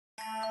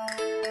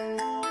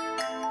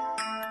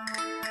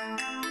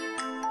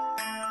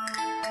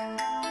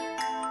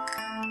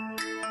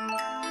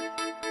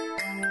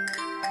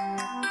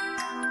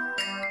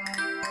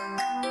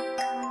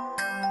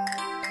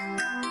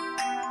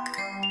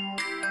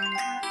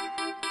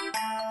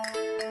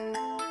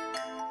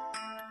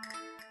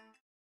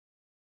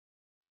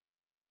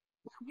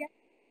Yeah,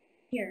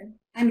 here.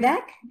 I'm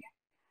back?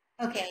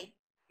 Okay.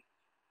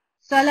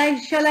 Shall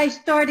I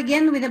start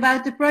again with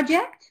about the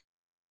project?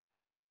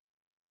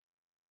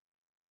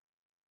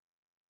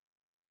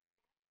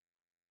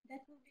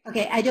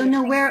 Okay, I don't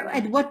know where,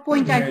 at what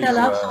point I fell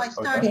off, so I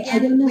start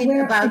again with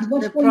about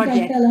the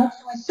project.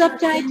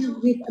 Subtitle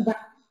With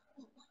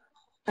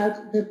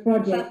about the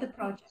project. about the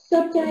project.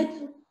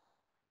 Subtitle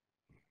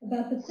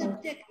about the project.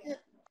 Subject,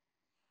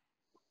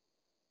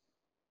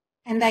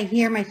 and I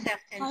hear myself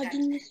 10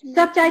 times.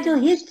 Subtitle: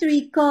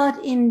 History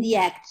Caught in the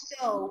Act.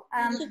 So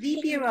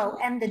VPRO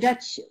and the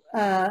Dutch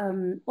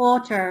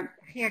author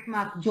Geert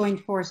Mak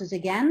joined forces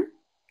again.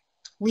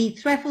 We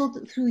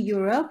traveled through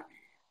Europe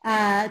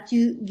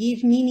to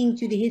give meaning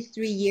to the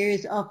history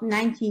years of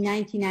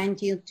 1999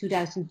 till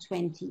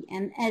 2020.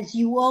 And as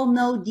you all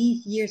know,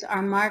 these years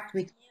are marked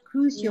with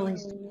crucial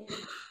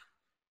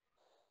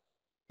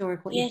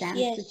historical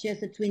events, such as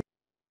the Twin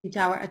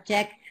Tower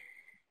attack,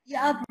 the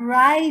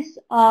uprise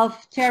of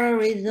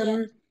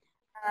terrorism,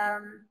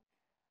 an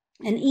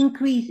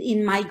increase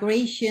in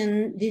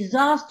migration,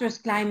 disastrous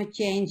climate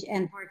change,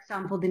 and, for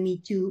example, the Me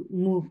Too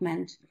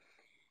movement.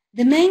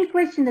 The main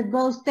question that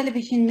both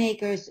television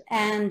makers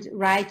and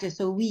writers,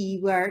 so we,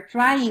 were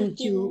trying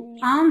to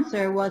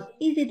answer was,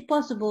 is it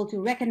possible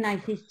to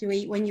recognize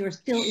history when you're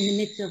still in the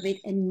midst of it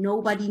and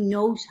nobody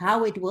knows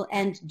how it will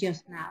end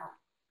just now?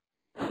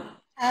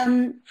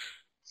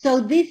 So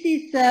this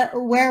is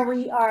where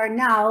we are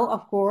now,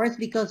 of course,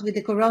 because with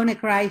the corona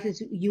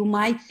crisis, you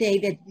might say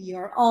that we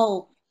are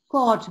all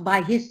caught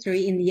by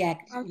history in the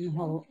act in the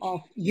whole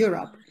of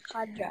Europe.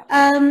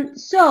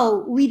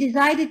 So we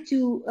decided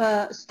to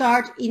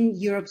start in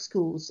Europe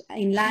schools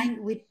in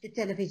line with the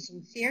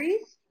television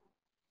series.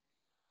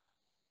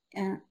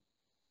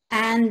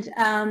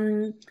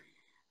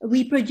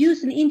 We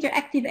produce an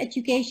interactive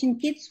education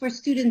kits for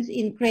students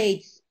in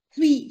grades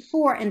 3,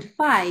 4, and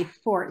 5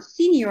 for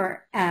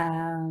senior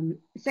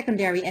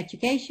secondary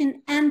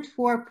education and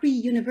for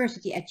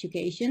pre-university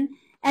education.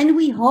 And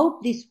we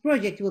hope this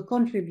project will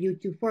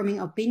contribute to forming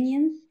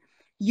opinions,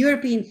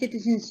 European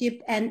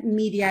citizenship, and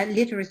media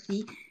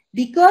literacy,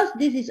 because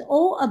this is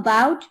all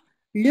about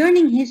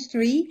learning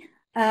history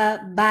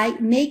by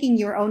making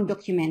your own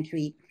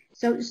documentary.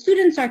 So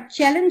students are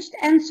challenged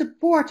and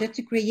supported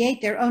to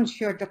create their own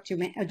short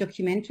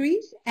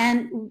documentaries,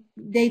 and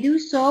they do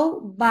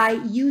so by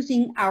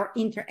using our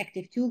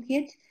interactive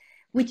toolkit,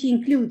 which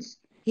includes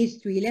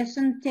history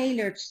lesson,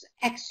 tailored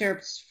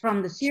excerpts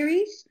from the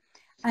series,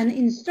 an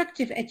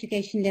instructive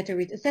education letter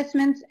with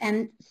assessments,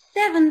 and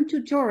 7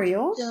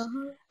 tutorials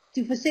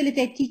to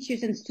facilitate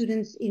teachers and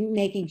students in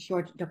making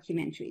short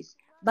documentaries.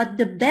 But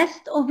the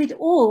best of it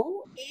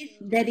all is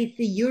that it's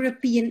a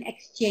European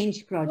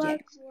exchange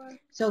project.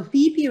 So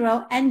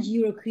VPRO and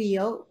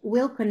Eurocreo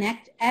will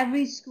connect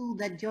every school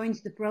that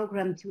joins the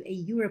program to a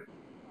European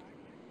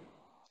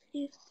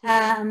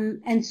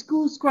and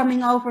schools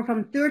coming over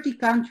from 30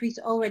 countries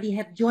already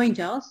have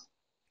joined us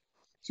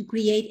to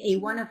create a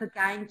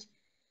one-of-a-kind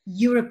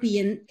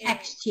European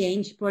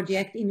exchange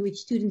project in which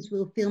students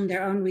will film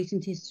their own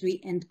recent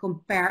history and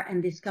compare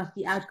and discuss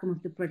the outcome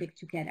of the project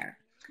together.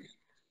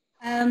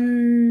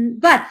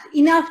 But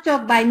enough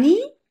talk by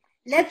me.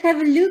 Let's have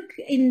a look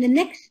in the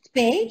next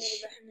page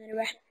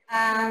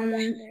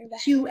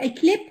to a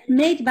clip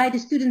made by the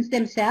students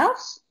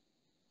themselves.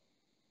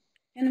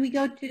 Can we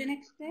go to the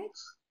next page?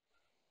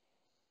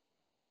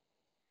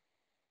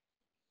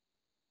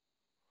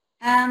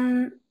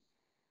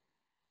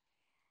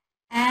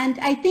 And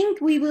I think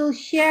we will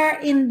share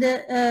in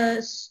the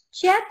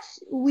chat,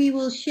 we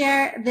will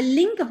share the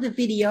link of the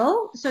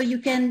video so you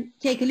can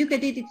take a look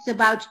at it. It's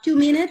about 2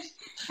 minutes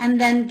and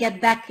then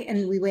get back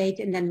and we wait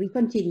and then we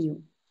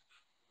continue.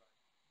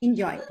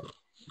 Enjoy.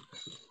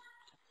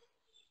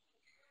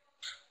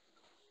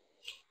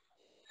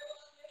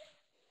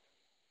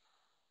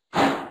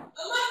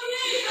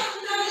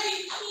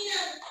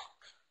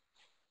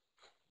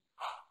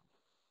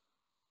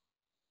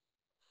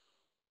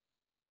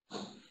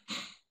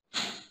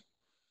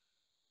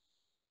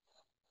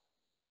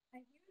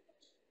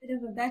 Bit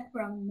of a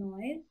background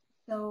noise,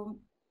 so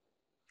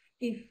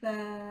if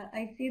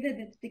I see that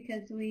it's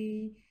because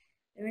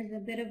there is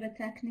a bit of a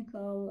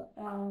technical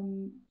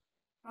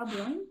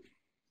problem.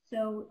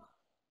 So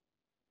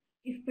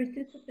if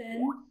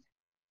participants,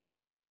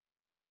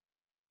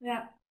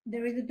 yeah,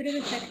 there is a bit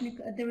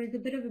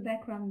of a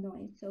background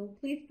noise. So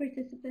please,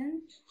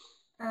 participants,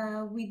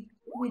 we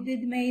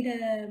did made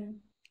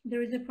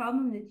there is a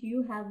problem that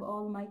you have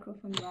all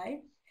microphone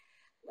rights.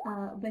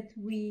 But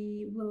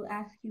we will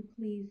ask you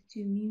please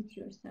to mute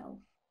yourself.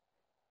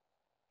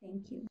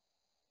 Thank you.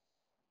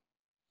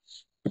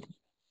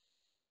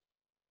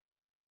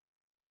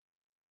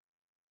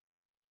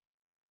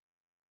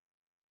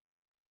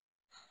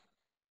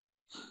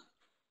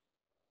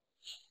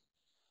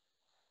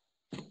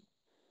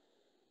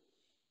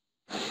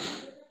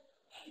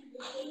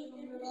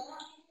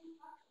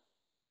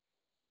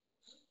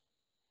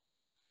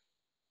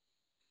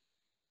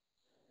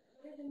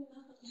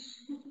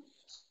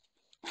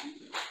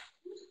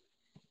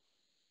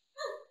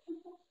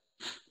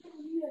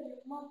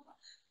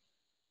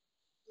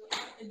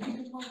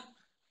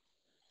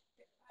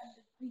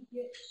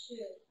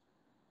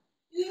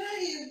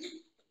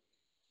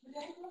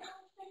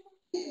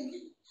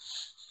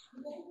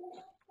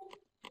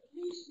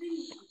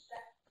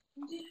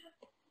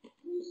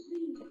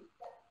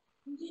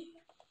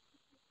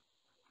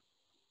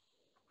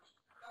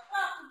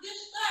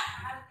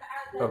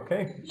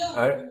 Okay,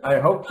 I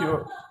hope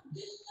you.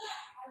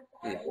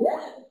 A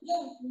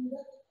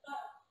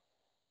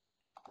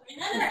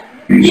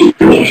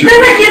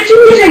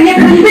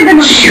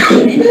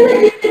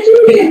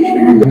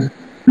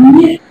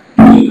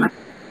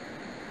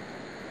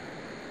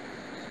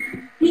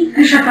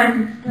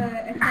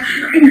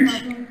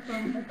technical problem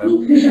from a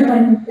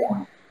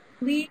toolkit.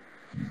 Please,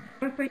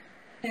 for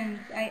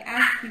participants, I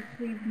ask you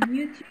please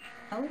mute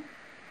yourself.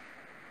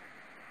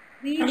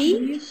 Please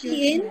mute Is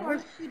she in, or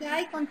yourself. should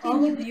I All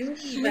continue of with you,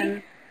 Stephen?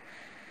 click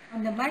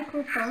on the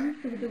microphone,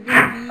 so there will be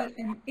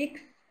an X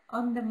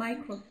on the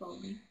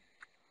microphone.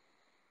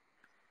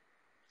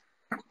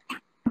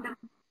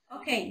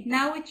 Okay,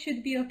 now it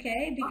should be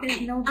okay because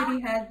nobody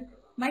has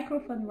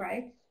microphone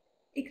rights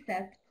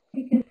except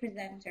the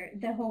presenter,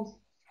 the host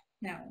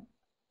now.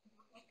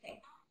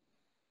 Okay.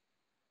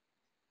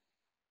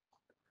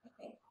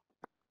 Okay.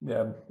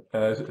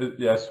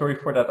 Yeah, sorry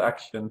for that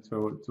action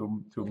to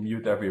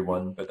mute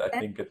everyone, but I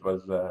think it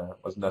was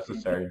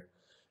necessary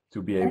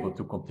to be able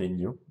to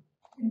continue.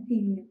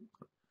 Continue.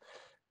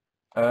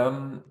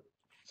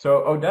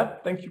 So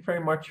Odette, thank you very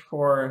much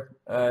for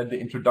the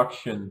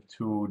introduction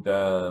to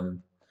the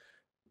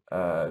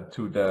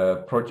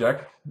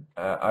project.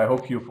 I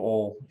hope you've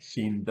all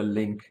seen the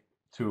link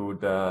to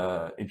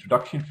the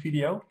introduction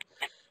video.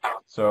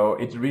 So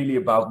it's really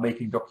about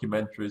making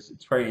documentaries.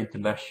 It's very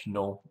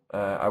international.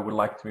 I would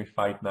like to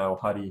invite now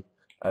Hari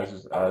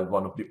as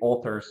one of the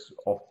authors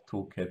of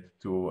Toolkit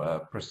to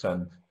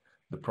present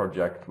the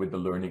project with the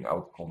learning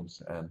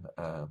outcomes and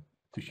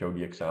to show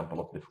the example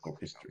of difficult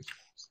histories.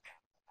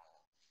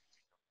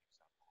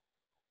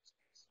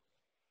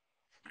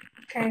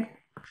 Okay.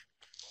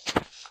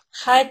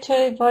 Hi to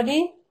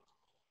everybody.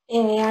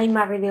 I'm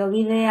Marie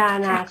Ovide,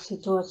 and as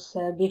it was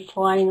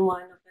before, I'm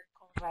one of the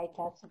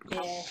co-writers of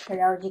the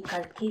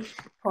pedagogical kit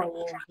for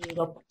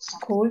Europe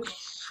schools.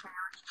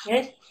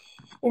 Yes,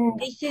 and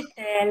this is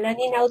the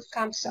learning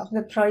outcomes of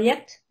the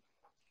project,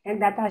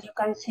 and that, as you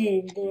can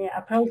see, the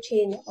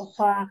approaching of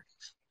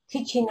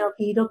teaching of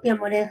European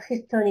modern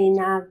history in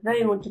a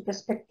very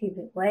multi-perspective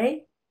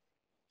way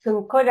to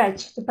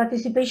encourage the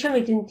participation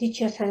between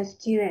teachers and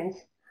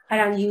students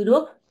around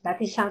Europe. That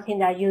is something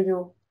that you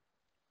do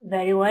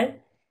very well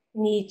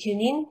in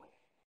eTwinning.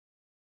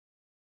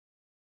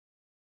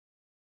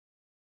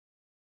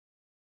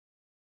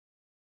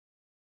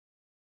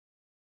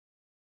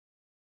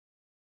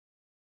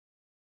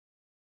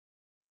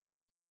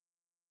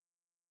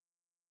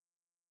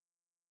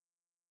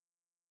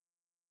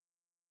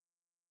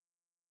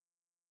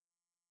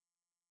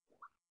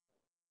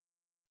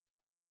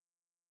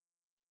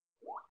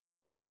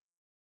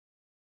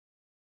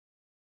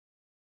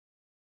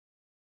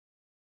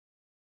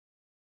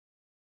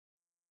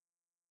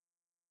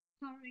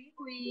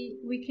 Sorry,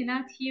 we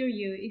cannot hear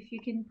you. If you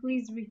can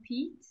please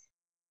repeat.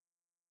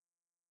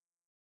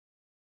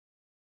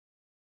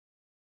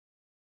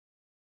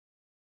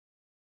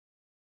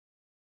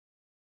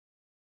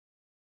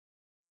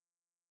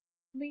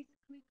 Please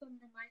click on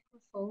the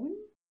microphone.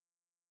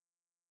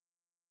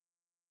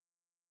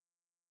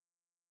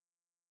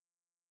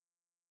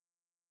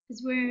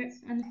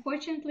 Because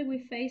unfortunately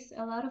we face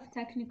a lot of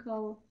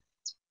technical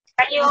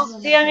Can you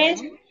problems hear me?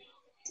 now.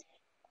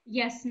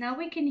 Yes, now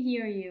we can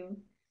hear you.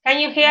 Can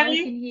you hear Now me?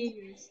 we can hear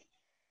you.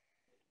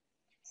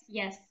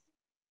 Yes.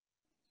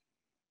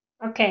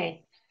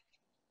 Okay.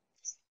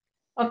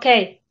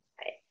 Okay.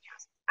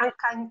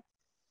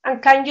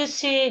 And can you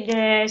see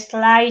the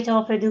slide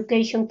of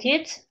education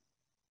kit?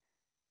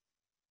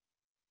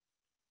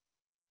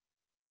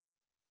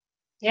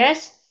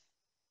 Yes?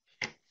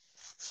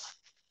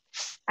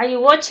 Are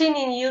you watching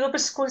in Europe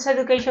Schools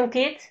Education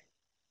Kit?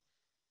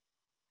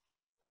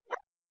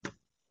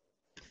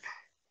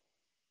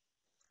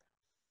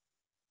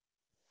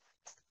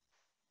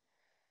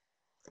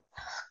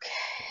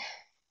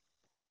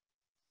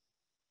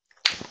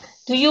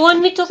 Do you want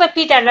me to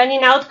repeat the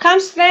learning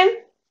outcomes then?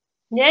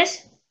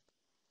 Yes?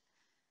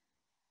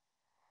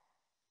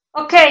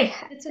 Okay.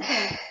 It's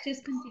okay.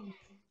 Just continue.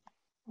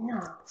 No.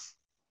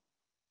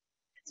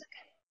 It's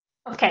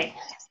okay. Okay.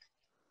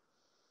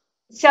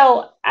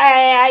 So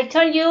I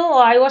told you,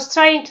 or I was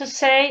trying to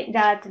say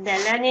that the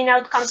learning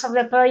outcomes of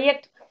the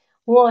project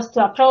was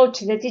to approach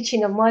the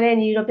teaching of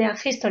modern European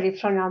history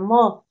from a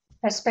more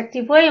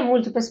perspective way, a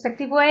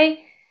multi-perspective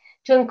way,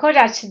 to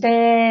encourage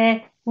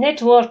the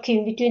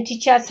networking between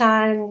teachers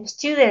and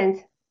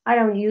students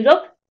around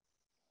Europe,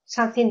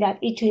 something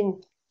that eTwinning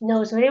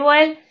knows very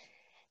well,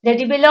 the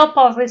development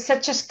of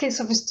research skills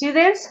of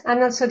students,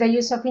 and also the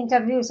use of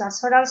interviews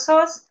as oral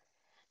source,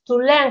 to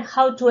learn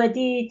how to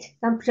edit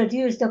and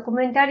produce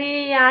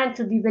documentary, and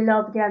to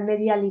develop their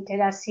media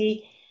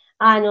literacy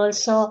and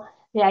also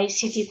the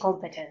ICT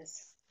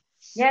competence.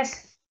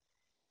 Yes?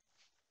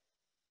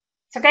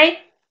 It's okay?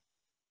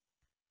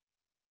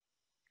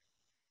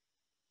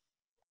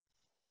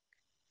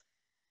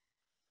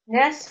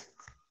 Yes?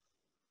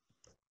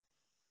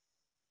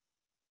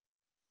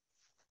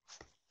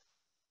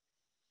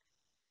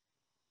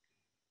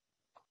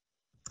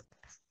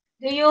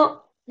 Do you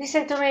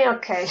listen to me?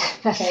 Okay.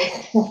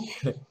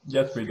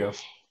 Yes, we do.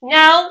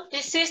 Now,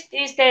 this is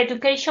the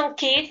education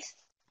kit.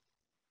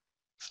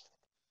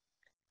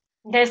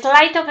 The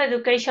slide of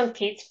education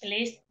kit,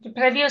 please. The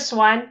previous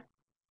one.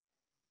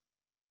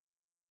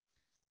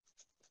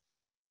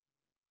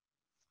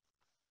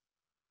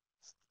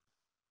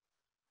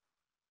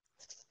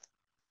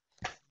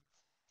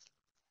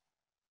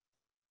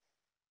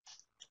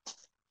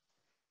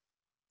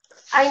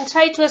 I'm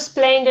trying to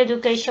explain the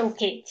education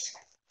kit.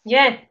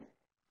 Yeah.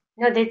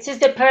 No, this is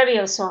the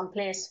previous one,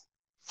 please.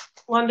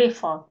 One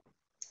before.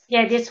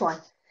 Yeah, this one.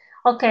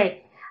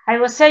 Okay. I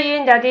was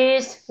saying that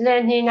these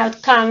learning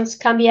outcomes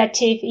can be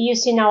achieved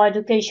using our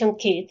education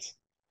kit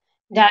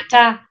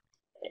data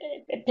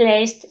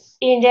placed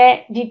in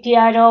the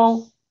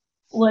VPRO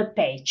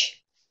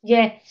webpage.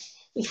 Yeah.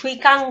 If we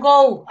can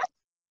go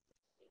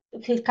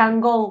to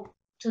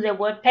the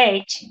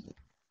webpage,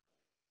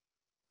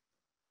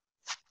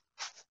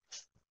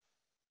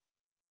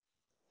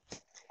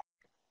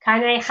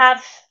 can I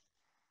have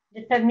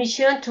the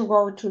permission to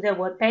go to the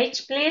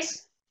webpage,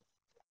 please?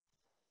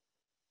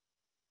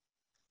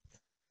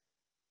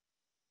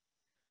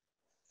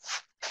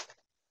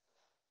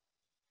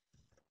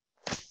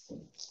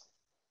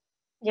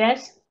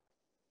 Yes.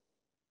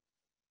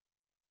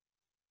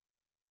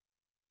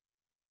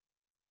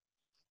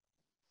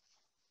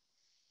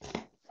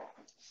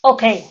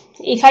 Okay,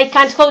 if I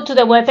can't go to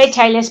the webpage,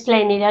 I'll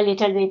explain it a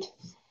little bit.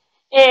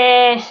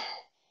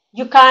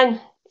 You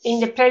can, in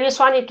the previous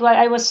one,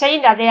 I was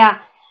saying that there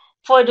are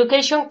 4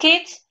 education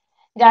kits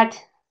that,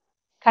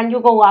 can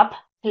you go up,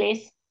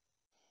 please?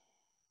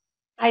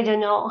 I don't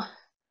know.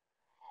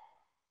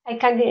 I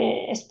can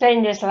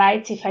explain the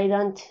slides if I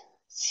don't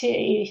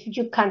see, if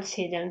you can't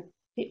see them.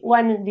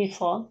 One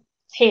before,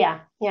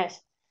 here,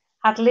 yes,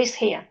 at least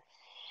here.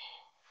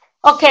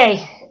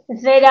 Okay,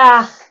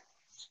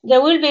 there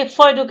will be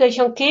 4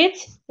 education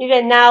kits,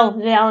 even now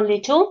there are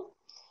only 2.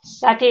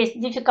 That is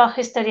difficult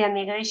history and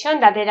migration,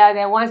 that they are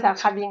the ones that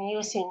have been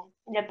used in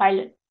the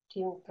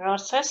piloting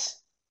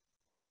process.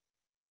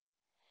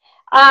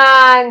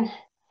 And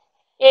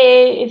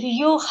if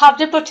you have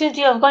the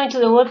opportunity of going to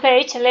the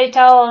webpage later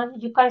on,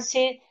 you can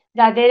see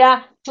that there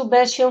are 2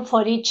 versions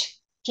for each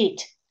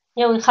kit.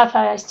 Yeah, we have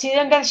a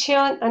student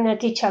version and a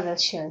teacher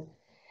version.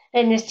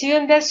 In the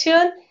student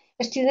version,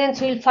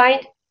 students will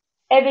find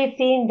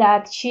everything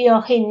that she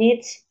or he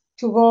needs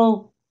to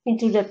go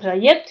into the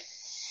project.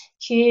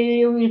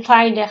 She will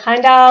find the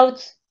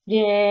handouts,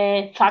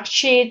 the fact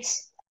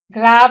sheets,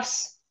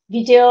 graphs,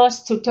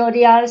 videos,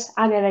 tutorials,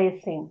 and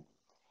everything.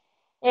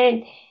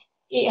 And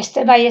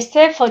step by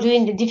step for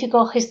doing the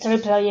difficult history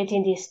project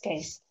in this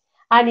case.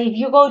 And if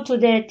you go to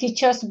the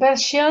teacher's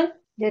version,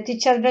 the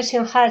teacher's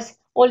version has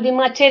all the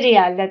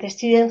material that the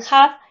students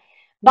have,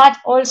 but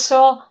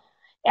also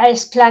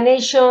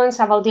explanations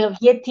about the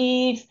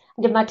objective,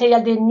 the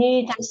material they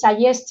need, and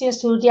suggestions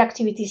to do the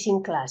activities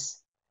in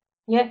class.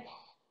 Yeah.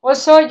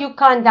 Also, you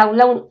can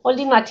download all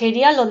the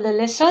material, all the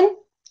lesson,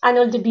 and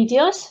all the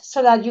videos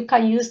so that you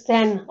can use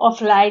them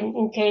offline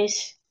in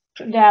case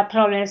there are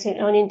problems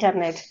on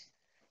internet.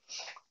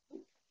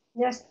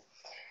 Yes.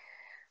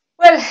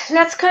 Well,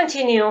 let's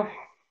continue.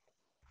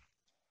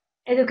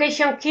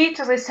 Education kit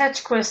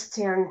research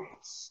question.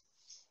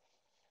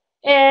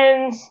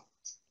 And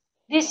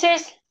this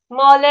is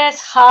more or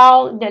less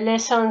how the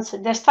lessons,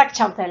 the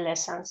structure of the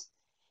lessons.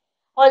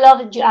 All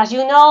of you, as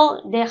you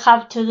know, they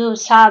have to do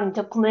some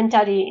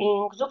documentary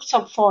in groups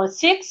of 4 or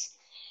 6.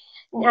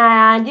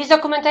 And these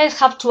documentaries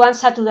have to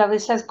answer to the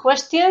research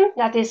question,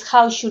 that is,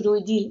 how should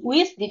we deal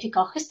with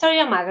difficult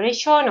history,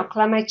 migration, or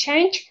climate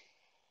change?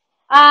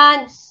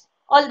 And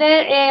all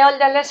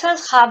the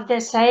lessons have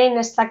the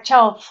same structure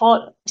of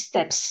 4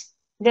 steps.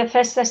 The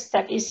first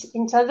step is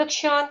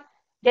introduction.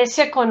 The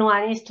second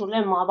one is to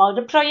learn more about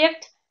the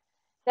project.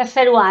 The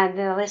third one,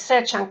 the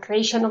research and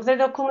creation of the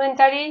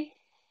documentary.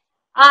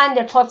 And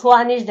the fourth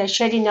one is the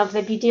sharing of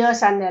the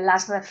videos and the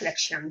last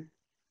reflection.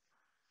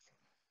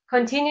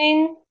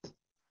 Continuing,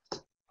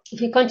 if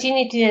we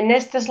continue to the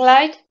next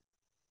slide.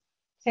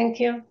 Thank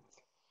you.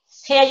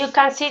 Here you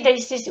can see that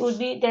this would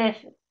be the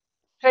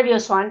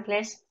previous one,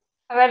 please.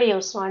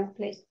 Previous one,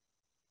 please.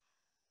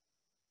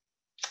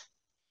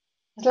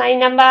 Slide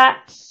number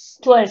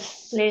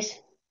 12, please.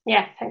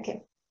 Yeah, thank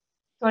you.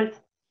 12.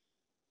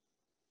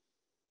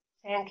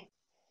 Thank you.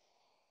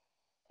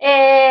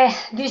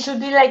 This should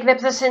be like the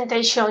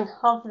presentation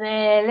of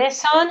the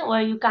lesson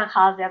where you can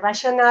have the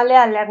rationale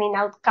and learning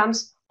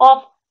outcomes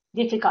of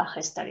difficult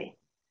history.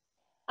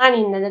 And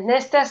in the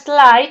next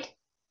slide,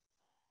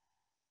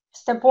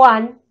 step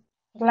 1,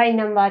 slide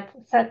number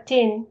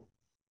 13.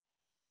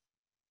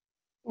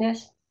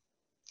 Yes,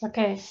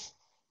 okay.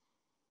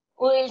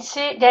 We'll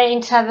see the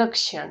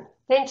introduction.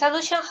 The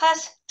introduction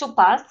has 2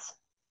 parts.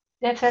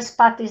 The first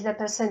part is the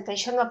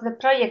presentation of the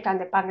project and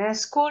the partner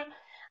school,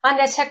 and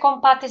the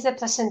second part is the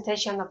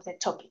presentation of the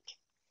topic.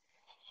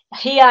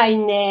 Here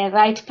in the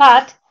right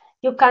part,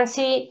 you can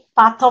see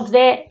part of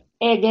the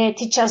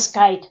teacher's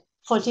guide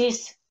for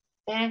this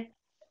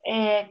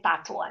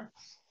part one.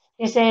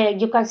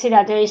 You can see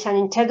that there is an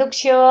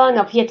introduction,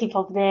 objective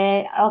of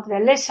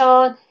the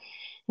lesson,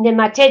 the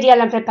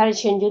material and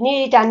preparation you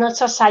need, and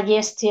also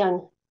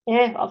suggestion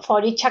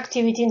for each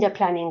activity in the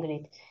planning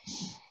grid.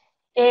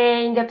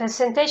 In the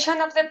presentation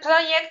of the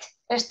project,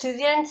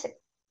 students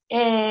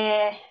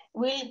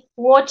will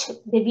watch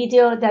the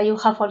video that you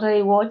have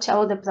already watched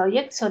about the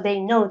project, so they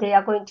know they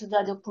are going to do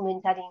a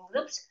documentary in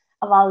groups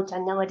about a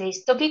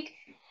nowadays topic.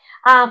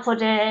 And for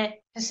the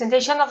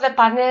presentation of the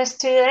partner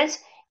students,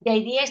 the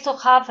idea is to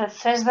have a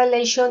first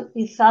relation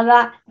with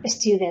other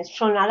students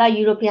from other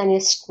European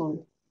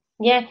school.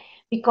 Yeah,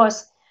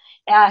 because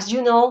as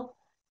you know,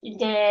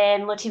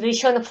 the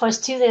motivation for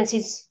students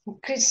is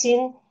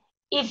increasing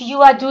if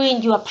you are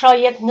doing your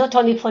project not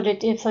only for the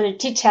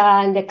teacher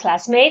and the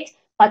classmates,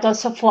 but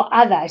also for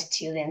other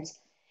students.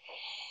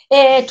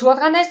 To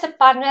organize the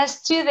partner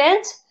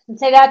students,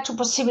 there are two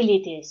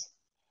possibilities.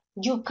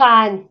 You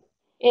can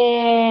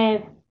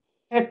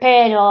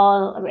prepare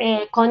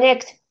or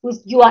connect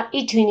with your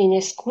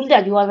eTwinning school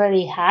that you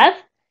already have,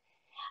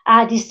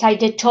 decide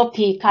the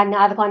topic and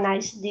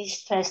organize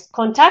this first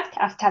contact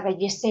after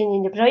registering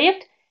in the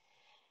project.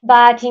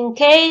 But in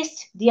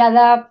case the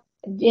other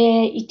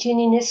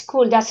eTwinning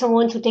school doesn't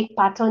want to take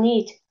part on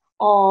it,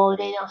 or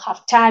they don't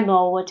have time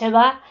or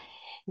whatever,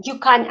 you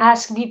can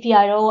ask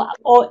VPRO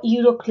or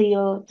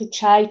Euroclio to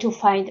try to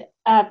find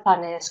a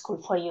partner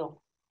school for you.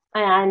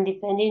 And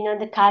depending on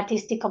the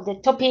characteristic of the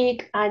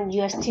topic and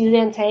your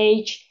student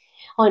age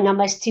or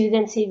number of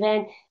students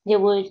even, they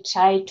will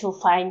try to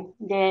find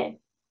the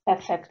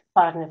perfect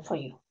partner for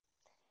you.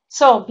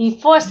 So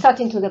before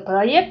starting to the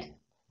project,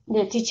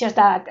 the teachers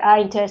that are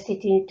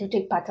interested in to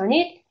take part on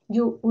it,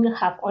 you will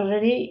have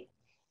already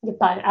a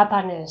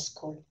partner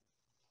school.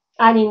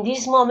 And in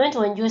this moment,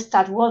 when you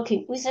start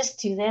working with a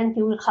student,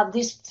 you will have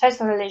this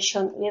first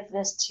relation with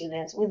the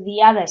students, with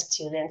the other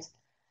students.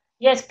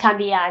 Yes, can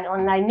be an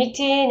online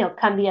meeting or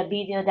can be a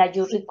video that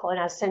you record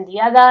and send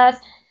the others,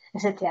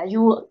 etc.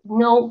 You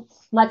know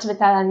much better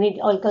than me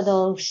all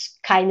those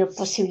kind of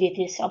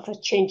possibilities of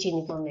exchanging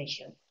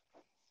information.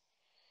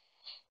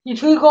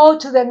 If we go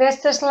to the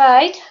next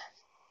slide,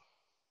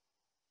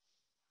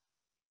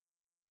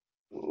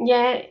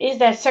 is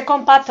the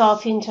second part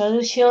of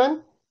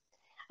introduction.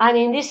 And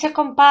in this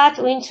second part,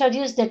 we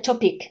introduce the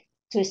topic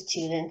to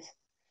students.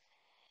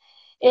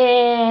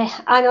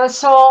 And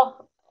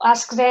also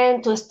ask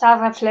them to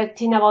start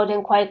reflecting about the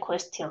inquiry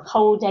question,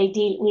 how they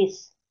deal with.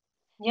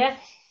 Yeah.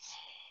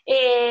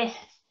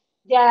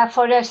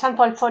 For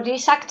example, for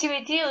this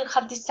activity, we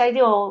have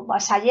decided our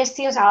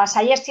suggestions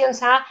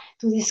are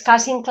to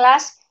discuss in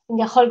class, in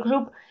the whole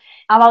group,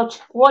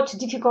 about what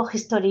difficult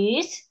history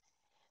is.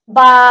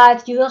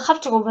 But you don't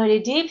have to go very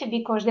deep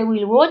because they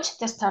will watch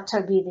the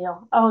starter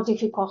video about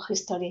difficult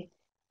history.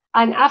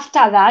 And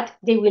after that,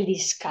 they will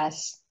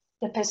discuss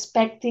the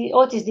perspective,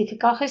 what is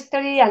difficult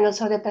history, and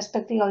also the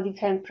perspective of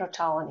different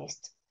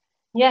protagonists.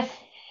 Yeah,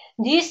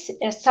 this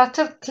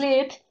starter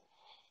clip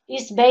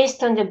is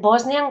based on the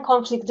Bosnian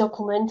conflict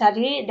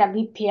documentary that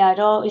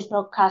VPRO is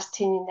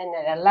broadcasting in the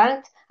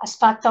Netherlands as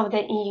part of the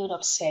In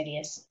Europe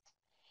series.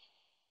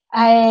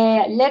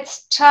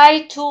 Let's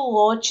try to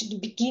watch the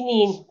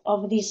beginning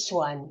of this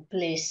one,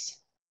 please.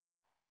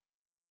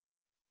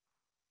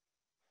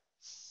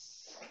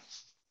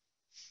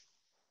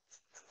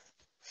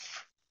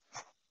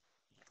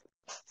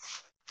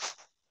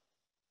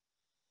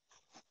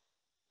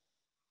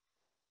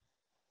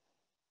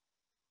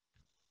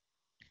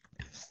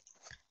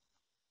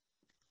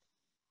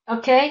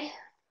 Okay.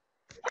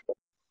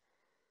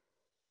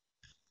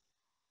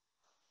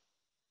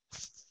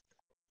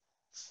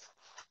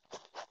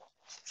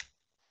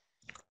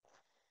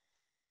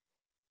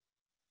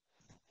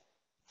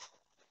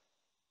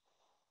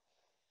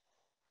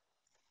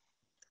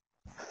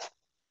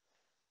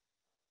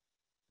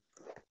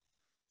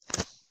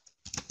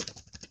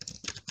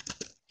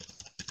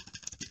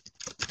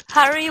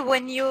 Harry,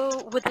 when you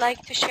would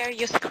like to share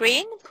your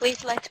screen,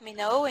 please let me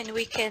know and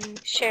we can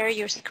share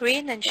your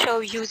screen and show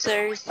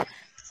users the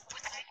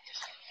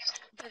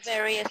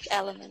various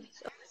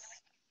elements.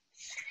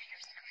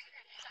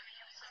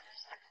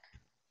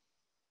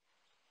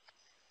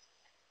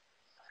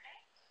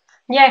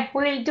 Yeah,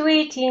 we'll do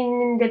it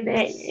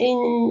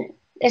in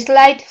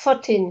slide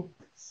 14.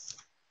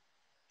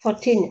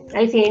 14,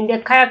 I think, in the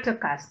character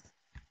cast.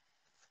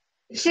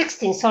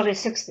 16, sorry,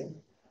 16.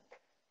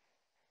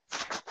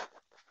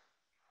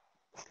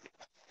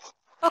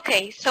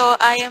 Okay, so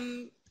I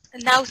am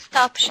now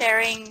stop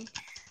sharing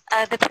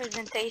the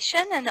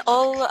presentation, and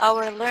all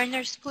our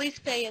learners, please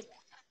pay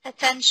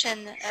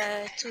attention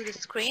to the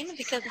screen,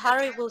 because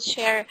Harry will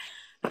share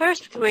her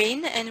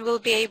screen and will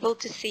be able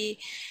to see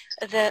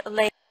the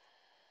layout.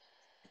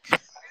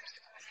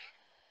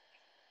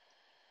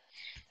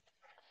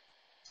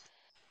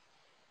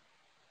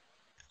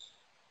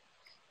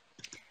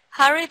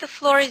 Harry, the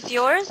floor is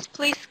yours.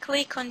 Please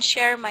click on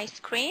share my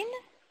screen.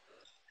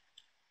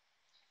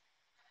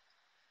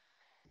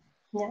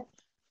 Yeah.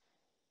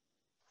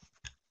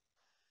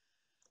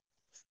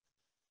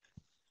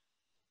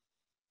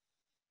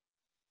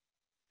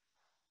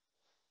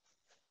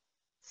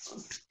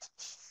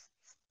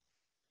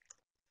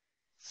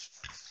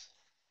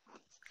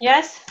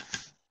 Yes?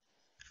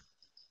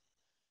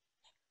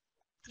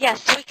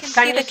 Yes, we can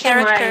Can see you the see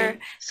my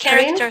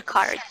screen? character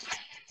cards.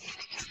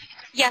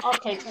 Yes,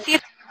 Okay. I can see.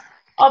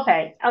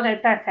 Okay,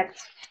 perfect.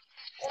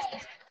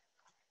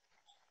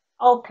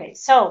 Okay,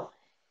 so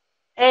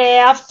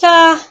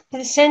after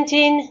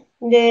presenting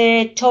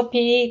the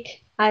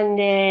topic and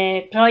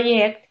the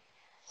project,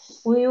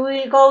 we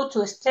will go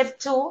to step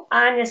 2,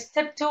 and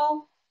step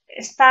 2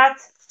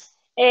 starts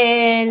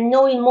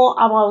knowing more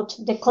about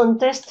the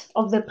context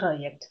of the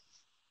project.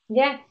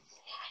 Yeah,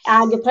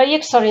 and the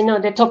project, sorry, no,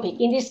 the topic.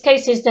 In this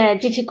case is the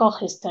difficult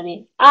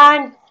history.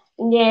 And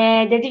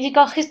the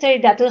difficult history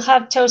that we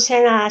have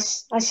chosen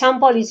as a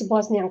sample is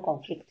Bosnian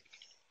conflict.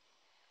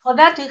 For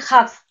that, we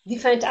have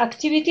different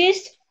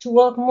activities to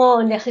work more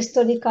on the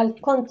historical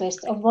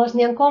context of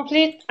Bosnian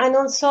conflict and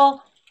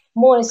also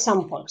more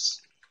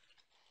examples.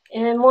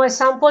 More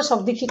examples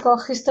of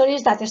difficult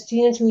histories that the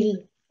students will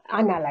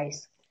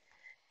analyze.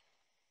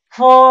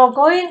 For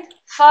going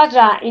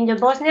further in the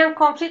Bosnian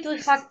conflict,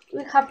 we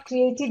have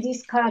created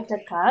these character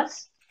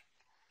cards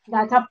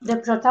that are the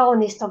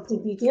protagonist of the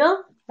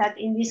video, that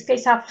in this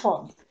case are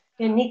 4.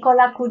 The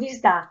Nikola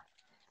Kurizda,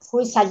 who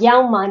is a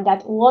young man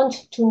that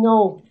wants to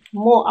know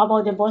more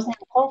about the Bosnian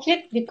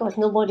conflict because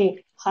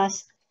nobody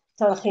has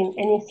told him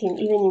anything,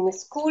 even in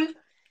school.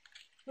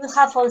 We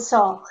have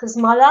also his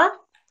mother,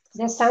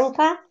 the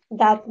Sanka,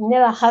 that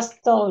never has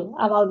told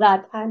about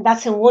that and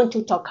doesn't want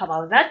to talk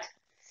about that.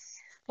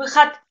 We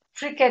had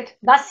Cricket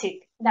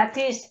Basic, that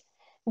is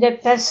the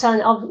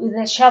person with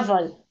the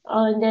shovel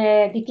in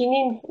the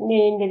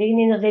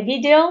beginning of the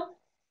video,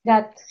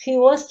 that he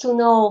wants to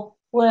know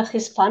where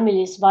his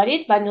family is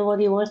buried, but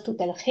nobody wants to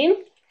tell him.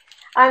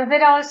 And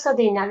there are also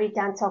the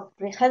inhabitants of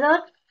Prijedor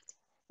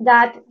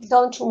that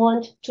don't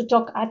want to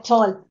talk at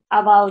all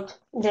about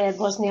the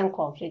Bosnian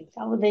conflict,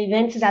 about the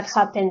events that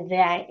happened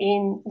there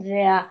in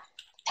their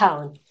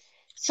town.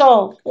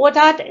 So what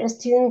are the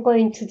students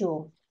going to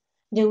do?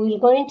 They will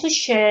going to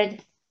share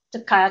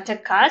the character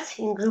cards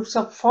in groups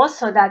of 4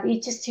 so that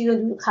each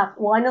student will have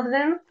one of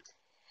them,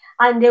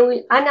 and they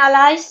will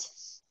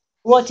analyze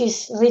what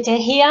is written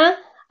here,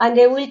 and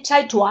they will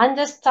try to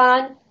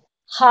understand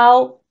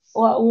how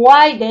or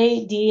why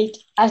they did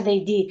as they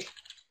did,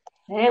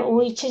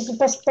 which is the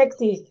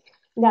perspective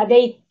that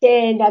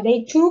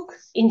they took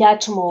in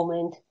that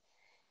moment.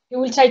 They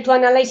will try to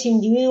analyze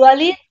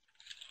individually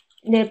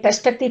the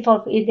perspective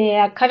of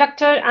their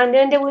character, and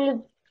then they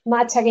will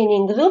match again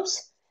in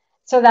groups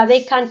so that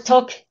they can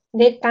talk,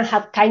 they can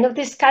have kind of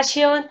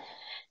discussion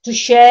to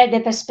share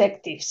the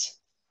perspectives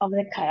of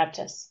the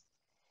characters.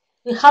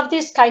 We have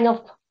this kind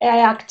of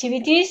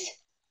activities,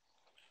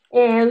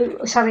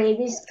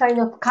 this kind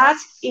of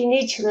cards in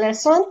each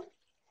lesson,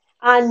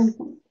 and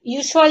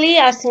usually,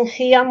 as in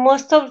here,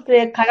 most of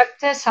the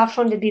characters are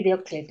from the video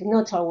clip,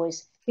 not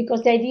always,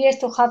 because the idea is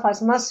to have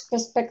as much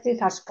perspective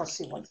as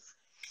possible.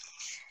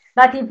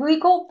 But if we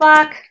go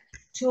back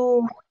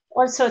to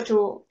also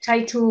to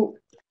try to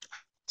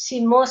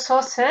see more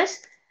sources,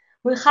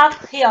 we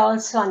have here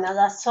also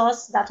another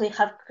source that we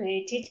have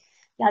created,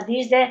 that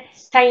is the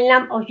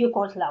timeline of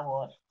Yugoslav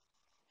war.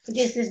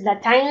 This is the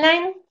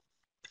timeline,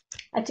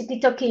 a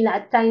tiki-toki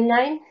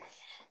timeline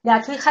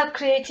that we have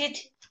created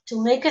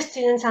to make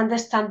students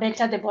understand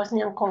better the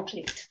Bosnian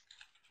conflict.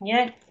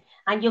 Yeah,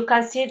 and you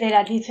can see there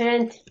are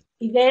different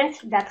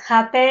events that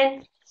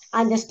happen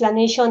and the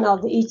explanation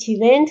of each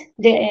event.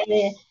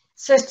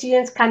 So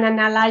students can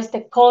analyze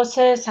the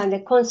causes and the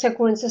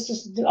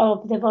consequences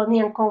of the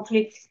Bosnian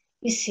conflict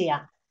is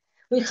here.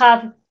 We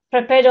have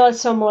prepared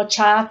also more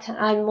charts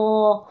and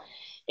more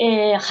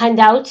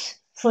handouts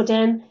for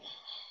them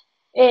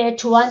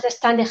to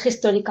understand the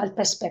historical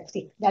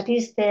perspective. That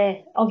is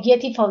the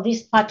objective of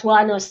this part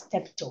 1 or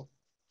step 2.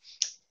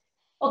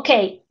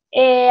 Okay,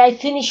 I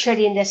finished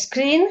sharing the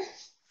screen.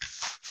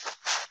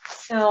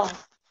 So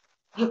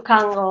you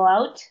can go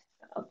out.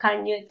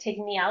 Can you take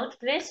me out,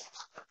 please?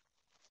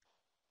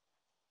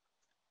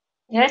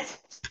 Yes?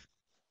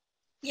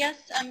 Yes,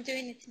 I'm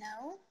doing it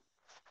now.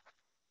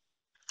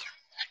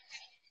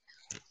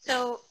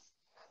 So,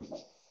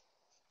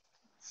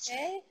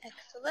 okay,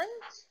 excellent.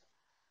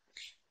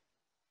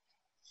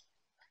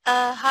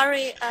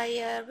 Harry,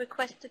 I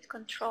requested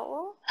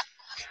control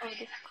of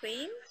the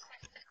screen.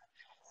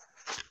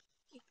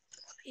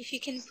 If you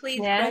can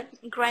please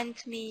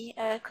grant me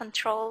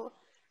control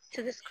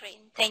to the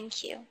screen.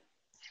 Thank you.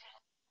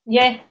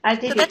 Yeah, I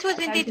did. So that was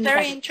indeed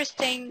very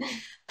interesting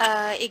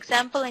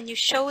example, and you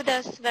showed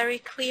us very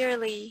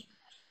clearly.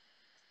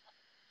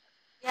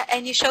 Yeah,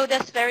 and you showed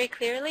us very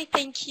clearly.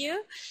 Thank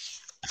you.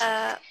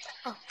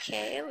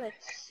 Okay,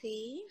 let's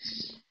see.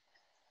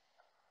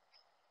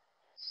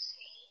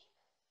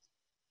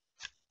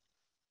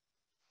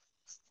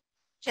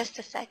 Just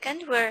a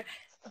second. We're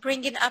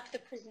bringing up the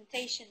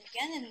presentation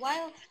again, and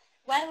while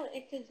while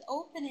it is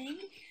opening,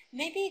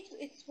 maybe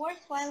it's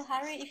worthwhile,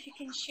 Harry, if you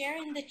can share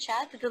in the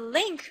chat the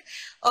link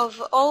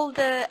of all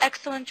the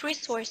excellent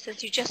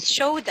resources you just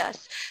showed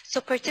us,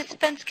 so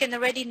participants can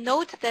already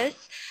note this,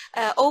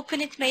 open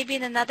it maybe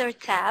in another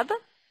tab,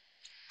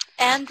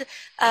 and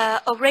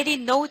already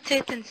note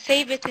it and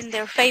save it in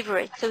their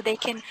favorites, so they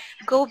can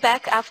go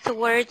back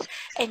afterwards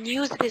and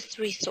use these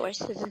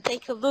resources and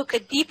take a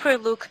deeper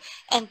look,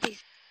 and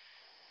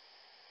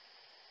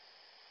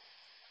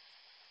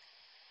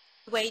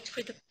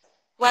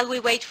while we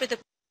wait for the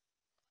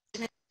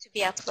to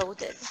be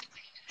uploaded.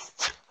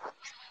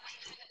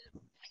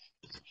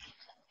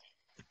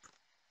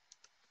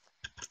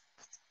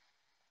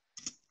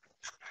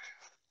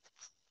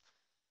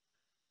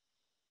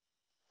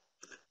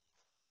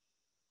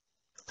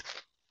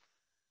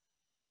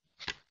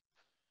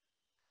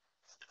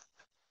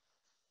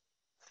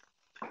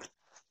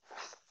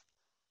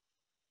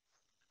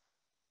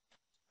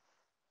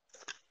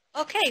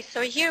 Okay,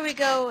 so here we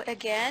go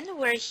again.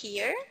 We're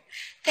here.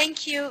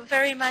 Thank you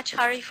very much,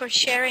 Harry, for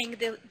sharing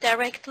the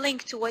direct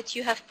link to what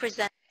you have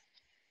presented.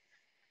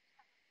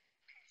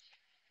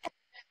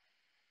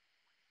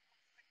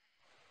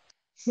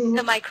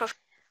 The microphone.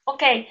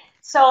 Okay,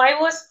 so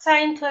I was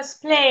trying to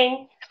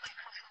explain.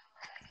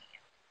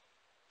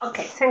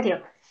 Okay, thank you.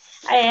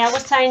 I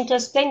was trying to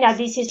explain that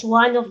this is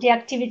one of the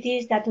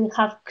activities that we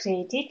have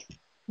created,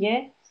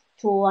 yeah,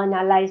 to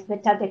analyze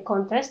better the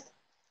context.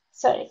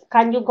 So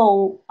can you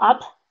go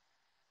up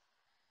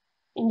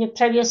in the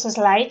previous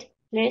slide,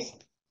 please?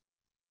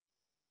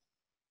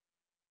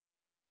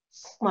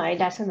 Well, it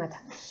doesn't matter.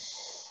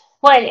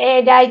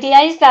 Well, the idea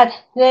is that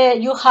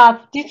you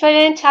have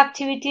different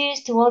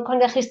activities to work on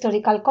the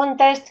historical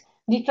context,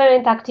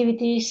 different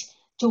activities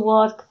to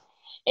work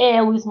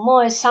with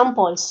more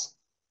examples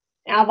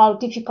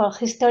about difficult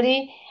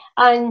history,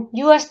 and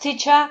you as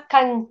teacher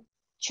can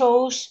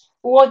choose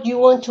what you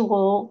want to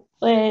go,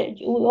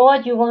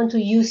 what you want to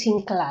use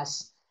in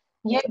class.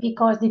 Yeah,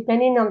 because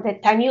depending on the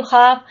time you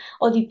have,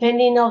 or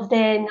depending on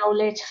the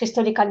knowledge,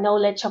 historical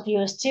knowledge of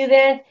your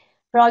student,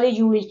 probably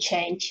you will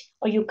change,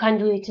 or you can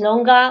do it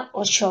longer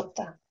or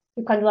shorter.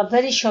 You can do a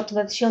very short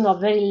version or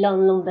very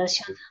long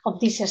version of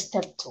this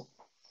step 2.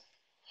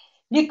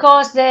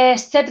 Because the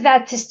step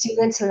that the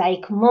students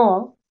like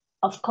more,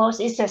 of course,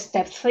 is the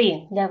step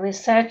 3, the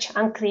research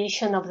and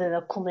creation of the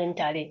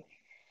documentary.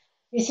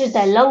 This is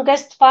the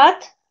longest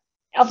part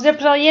of the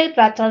project,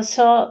 but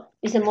also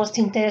is the most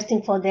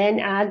interesting for them,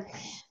 and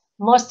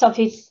most of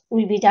it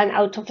will be done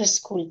out of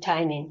school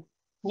timing.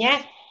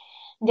 Yeah,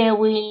 they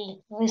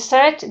will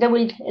research, they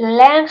will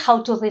learn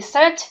how to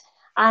research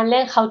and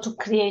learn how to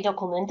create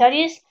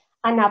documentaries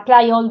and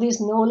apply all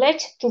this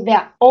knowledge to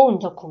their own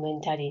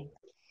documentary.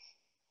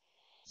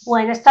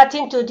 When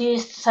starting to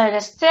this third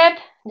step,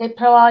 they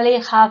probably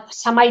have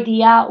some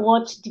idea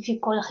what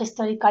difficult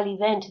historical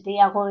event they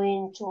are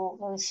going to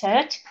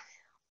research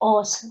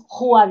or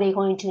who are they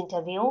going to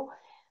interview.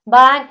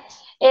 But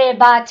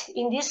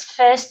in this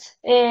first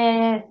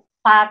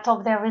part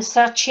of the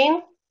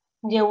researching,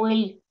 they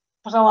will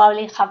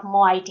probably have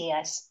more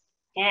ideas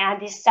and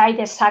decide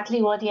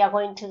exactly what they are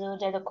going to do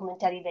the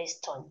documentary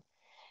based on.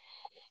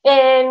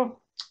 And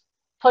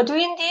for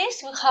doing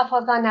this, we have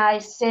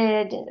organized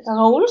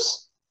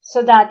roles,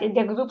 so that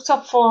the groups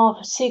of 4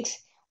 or 6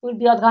 will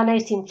be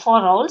organized in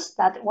 4 roles.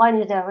 That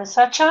one is the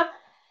researcher,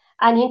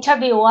 an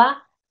interviewer,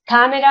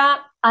 camera,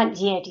 and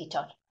the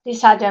editor.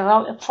 These are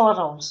the 4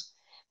 roles.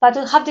 But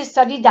we have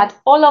decided that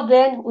all of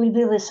them will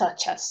be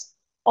researchers.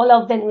 All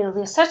of them will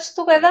research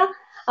together,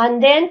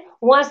 and then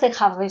once they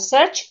have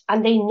researched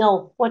and they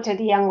know what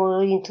they are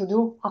going to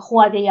do and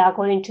who they are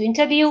going to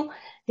interview,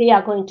 they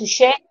are going to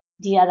share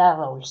the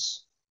other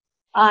roles.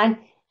 And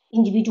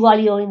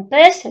individually or in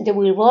pairs, they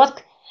will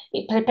work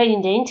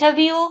preparing the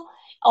interview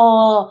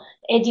or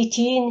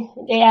editing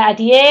at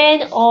the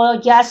end, or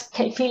just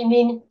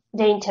filming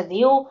the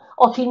interview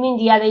or filming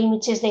the other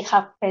images they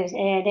have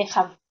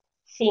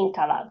think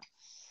about.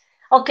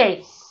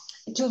 Okay,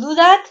 to do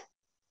that,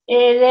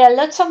 there are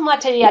lots of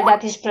material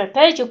that is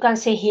prepared. You can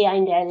see here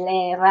in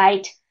the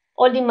right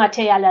all the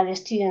material that the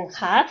students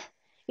have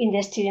in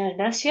the student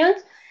version.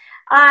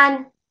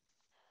 And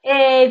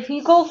if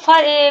you go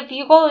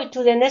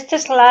to the next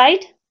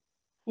slide,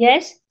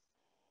 yes.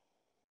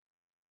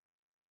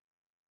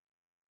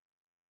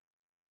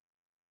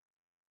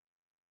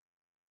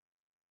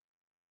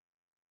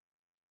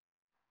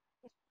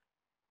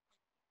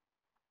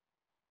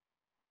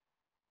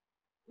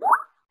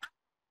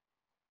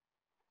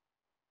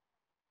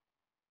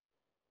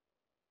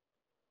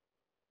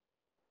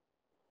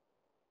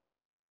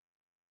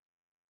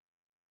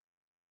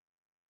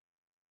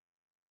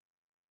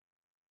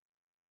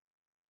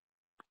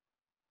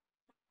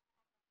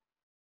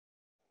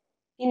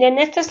 In the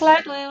next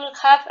slide, we will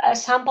have a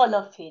sample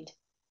of it.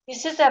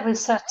 This is the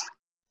researcher.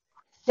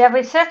 The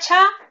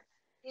researcher,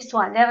 this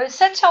one, the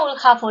researcher will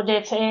have for the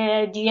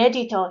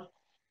editor.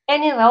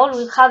 Any role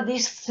will have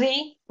these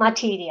 3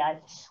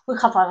 materials. We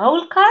have a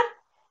role card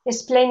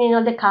explaining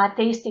all the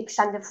characteristics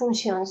and the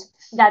functions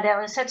that the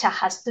researcher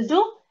has to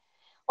do.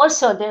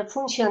 Also, the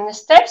function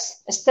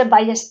steps, step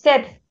by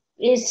step,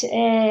 is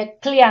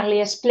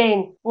clearly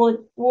explained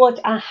what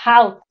and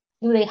how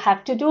do they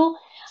have to do.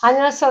 And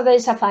also there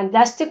is a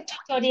fantastic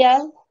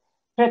tutorial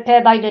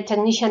prepared by the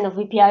technician of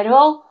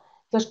VPRO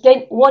to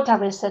explain what a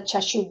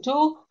researcher should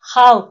do,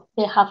 how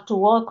they have to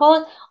work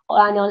on,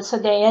 and also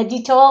the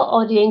editor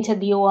or the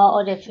interviewer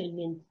or the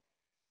filming.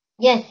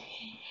 Yeah,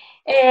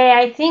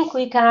 I think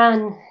we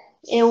can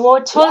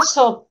watch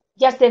also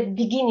just the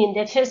beginning,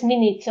 the first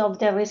minutes of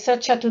the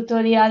researcher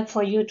tutorial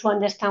for you to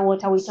understand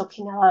what are we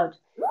talking about.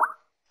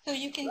 So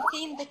you can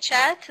see in the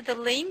chat the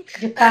link.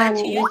 You can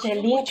to use the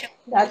YouTube, link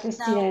that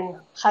Steven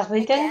has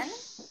written again.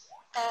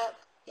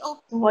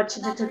 to watch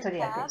the Another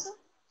tutorial, tab, please.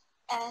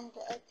 and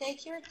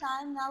take your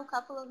time now, a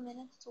couple of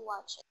minutes to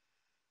watch it.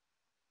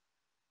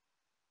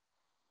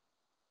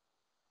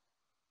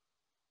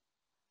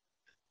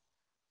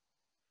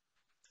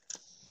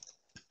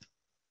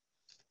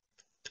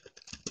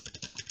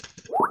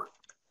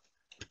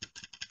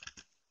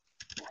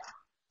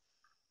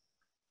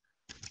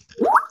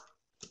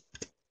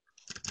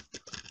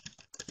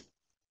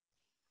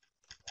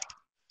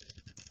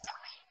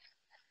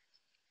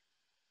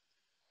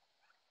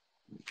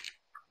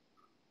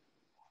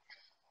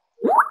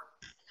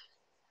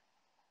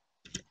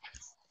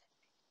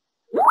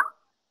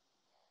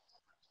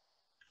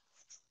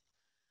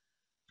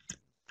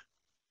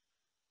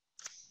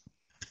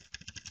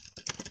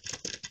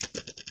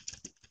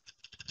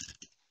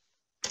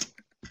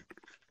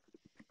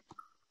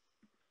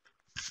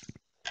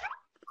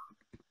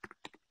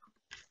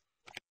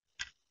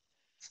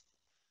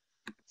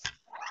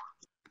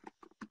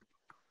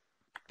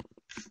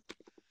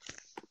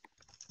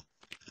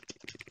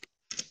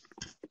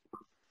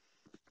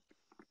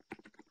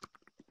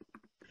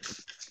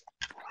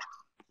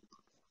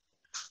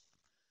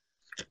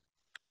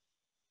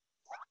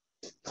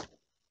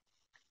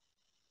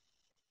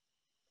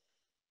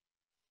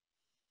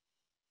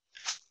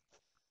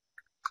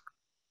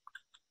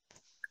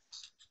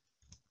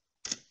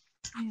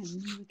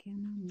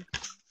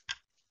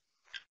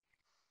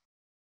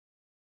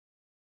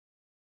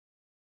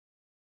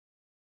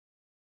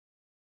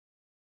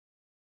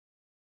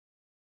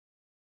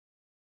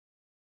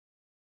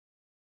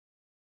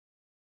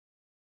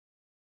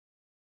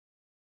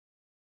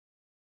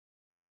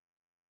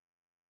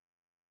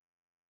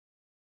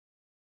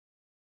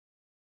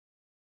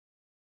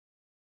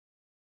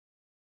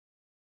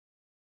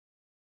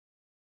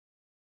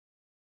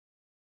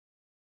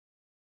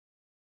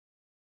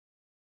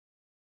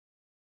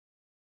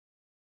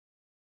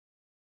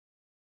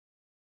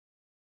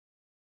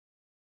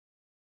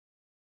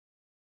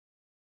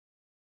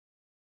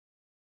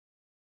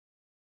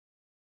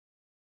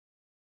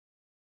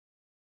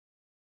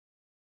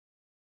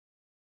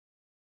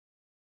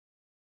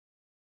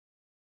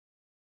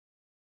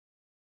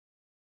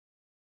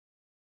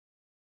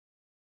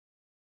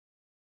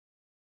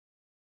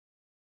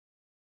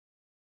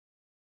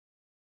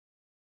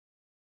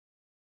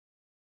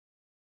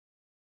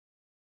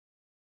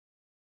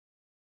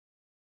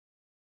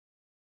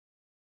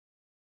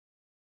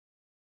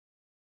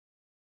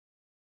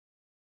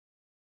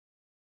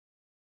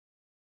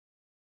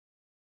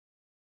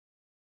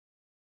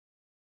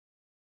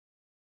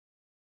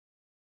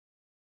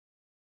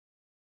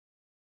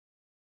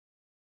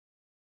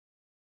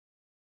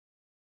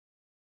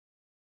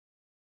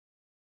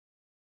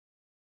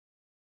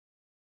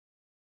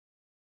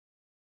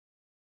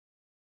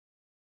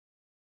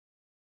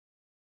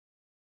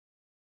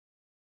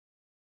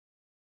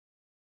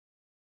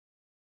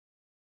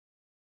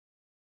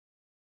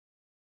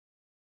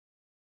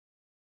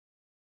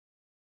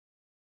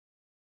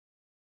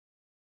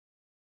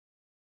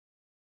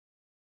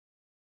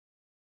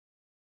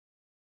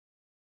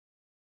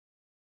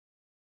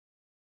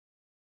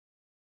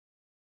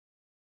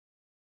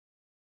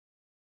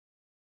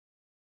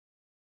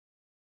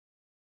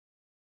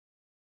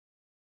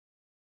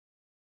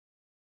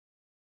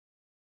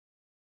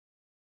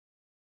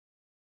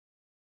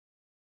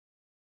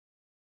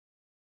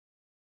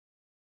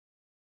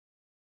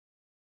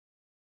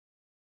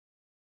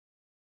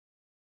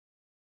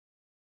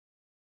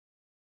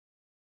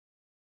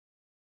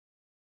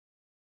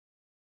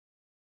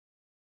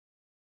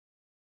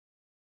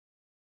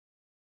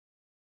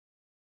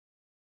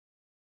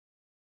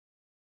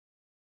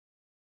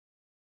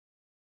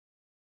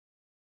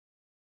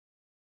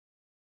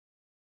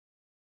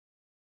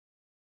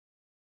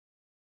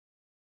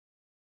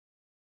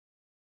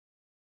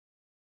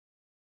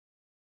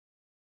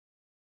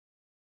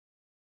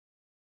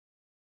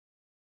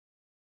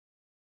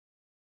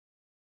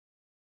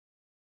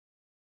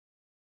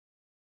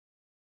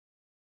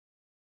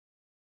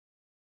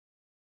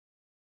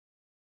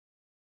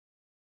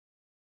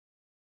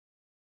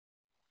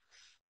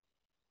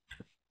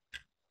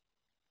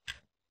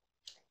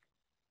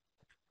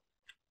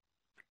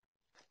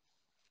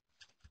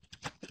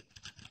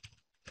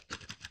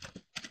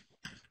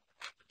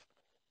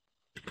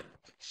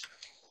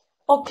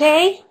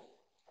 Okay,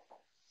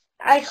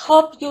 I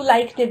hope you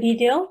like the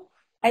video.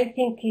 I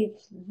think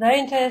it's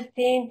very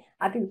interesting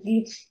and it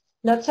gives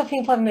lots of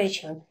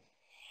information.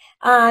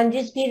 And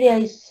this video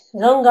is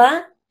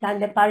longer than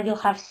the part you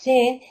have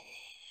seen,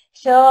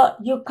 so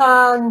you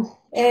can,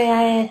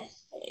 if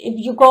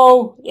you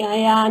go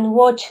and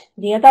watch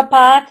the other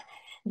part,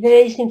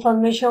 there is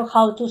information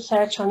how to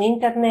search on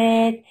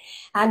internet,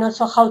 and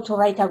also how to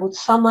write a good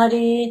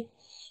summary,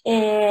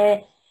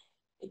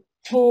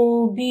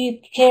 to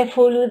be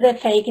careful with the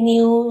fake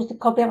news, the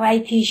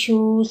copyright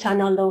issues,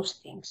 and all those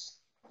things.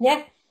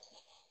 Yeah.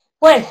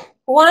 Well,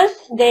 once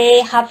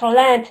they have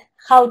learned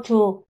how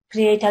to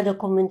create a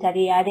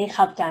documentary and they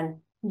have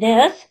done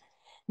this,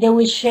 they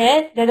will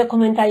share the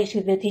documentaries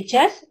with the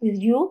teachers, with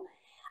you,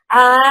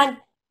 and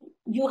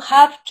you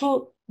have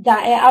to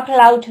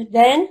upload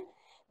them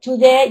to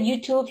the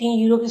YouTube in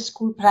Europe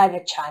School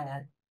private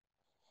channel.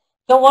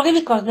 Don't worry,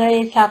 because there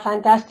is a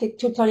fantastic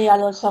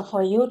tutorial also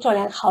for you to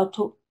learn how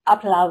to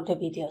upload the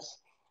videos.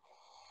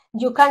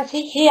 You can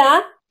see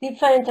here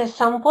different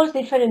examples,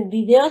 different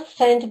videos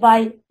sent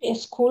by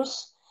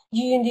schools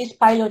during this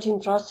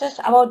piloting process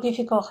about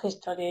difficult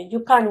history.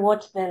 You can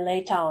watch them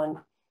later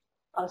on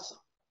also.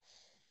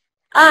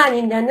 And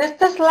in the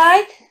next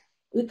slide,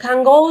 we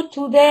can go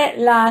to the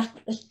last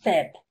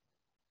step.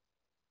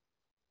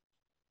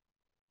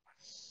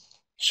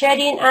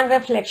 Sharing and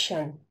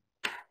reflection.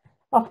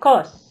 Of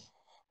course,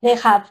 they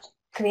have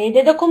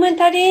created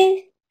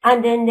documentaries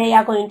and then they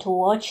are going to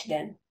watch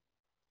them.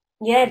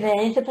 Yeah,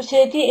 there is a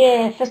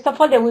possibility, first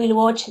of all, they will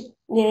watch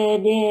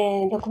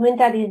the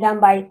documentaries done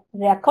by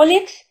their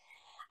colleagues,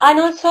 and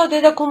also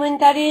the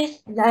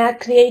documentaries that are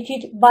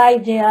created by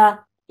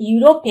their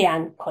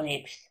European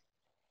colleagues.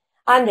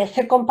 And the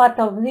second part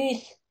of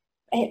this,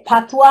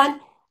 part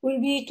one, will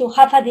be to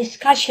have a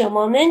discussion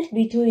moment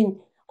between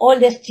all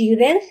the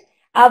students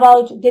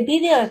about the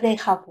videos they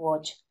have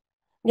watched.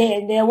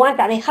 The ones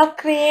that they have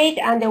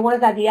created and the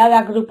ones that the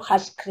other group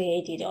has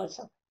created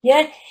also.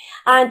 Yes,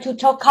 and to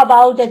talk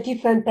about the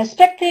different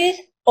perspectives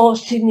or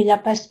similar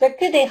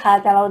perspectives they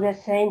had about the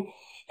same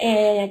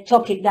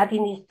topic, that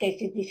in this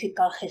case is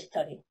difficult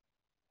history.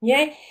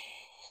 Yeah,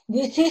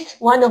 this is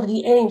one of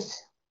the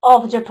aims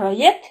of the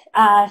project,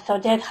 as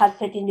Odette has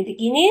said in the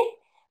beginning,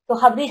 to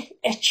have this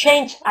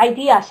exchange,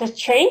 ideas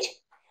exchange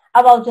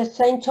about the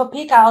same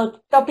topic,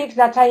 about topics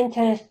that are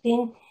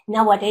interesting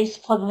nowadays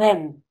for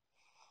them.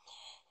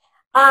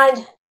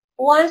 And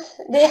once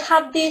they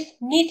have this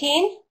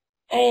meeting,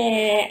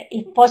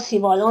 if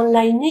possible,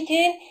 online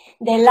meeting,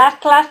 the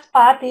last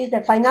part is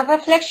the final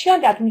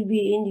reflection that will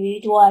be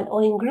individual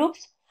or in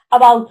groups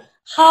about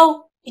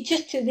how each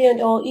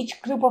student or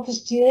each group of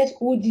students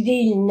would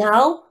deal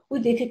now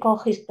with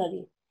difficult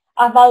history,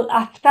 about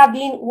after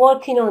being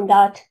working on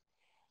that,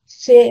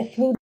 say,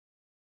 through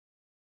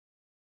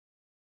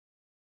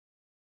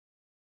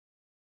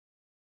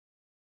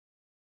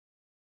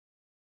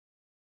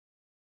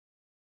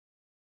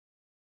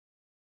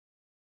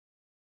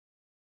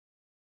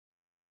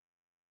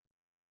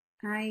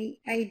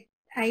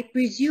I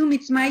presume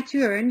it's my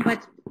turn,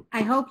 but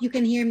I hope you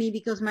can hear me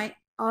because my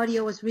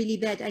audio was really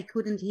bad. I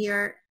couldn't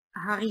hear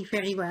Harry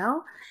very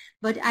well,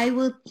 but I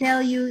will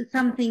tell you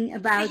something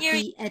about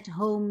the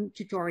at-home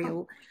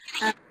tutorial.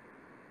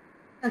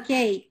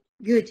 Okay,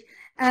 good.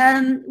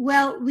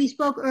 Well, we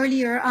spoke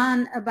earlier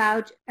on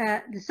about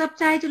the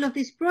subtitle of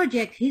this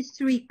project,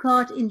 History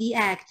Caught in the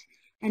Act.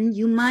 And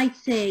you might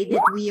say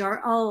that we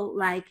are all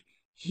like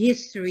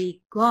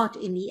history caught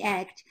in the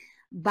act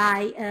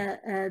by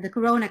the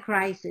corona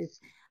crisis.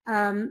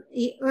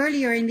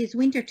 Earlier in this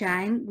winter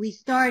time, we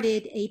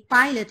started a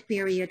pilot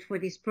period for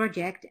this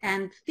project,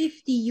 and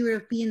 50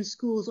 European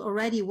schools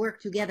already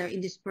worked together in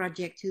this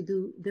project to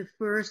do the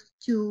first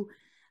two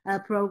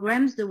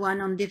programs, the one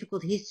on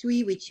difficult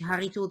history, which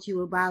Harry told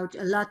you about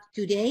a lot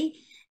today,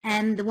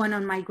 and the one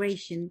on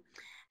migration.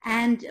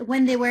 And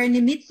when they were in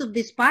the midst of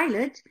this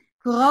pilot,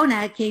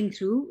 Corona came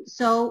through,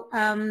 so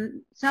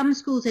some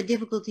schools had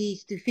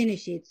difficulties to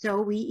finish it. So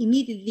we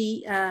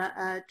immediately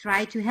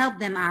tried to help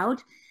them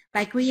out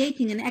by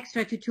creating an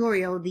extra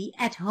tutorial, the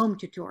at-home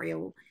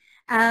tutorial.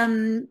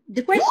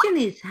 The question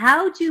is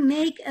how to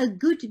make a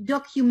good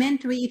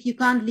documentary if you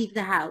can't leave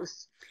the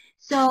house.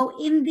 So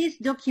in this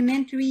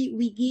documentary,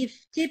 we give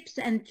tips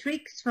and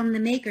tricks from the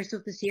makers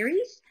of the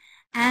series,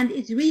 and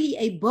it's really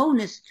a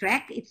bonus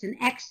track. It's an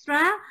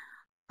extra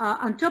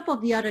on top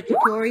of the other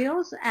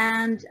tutorials,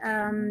 and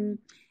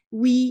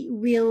we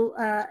will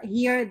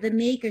hear the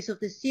makers of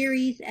the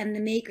series and the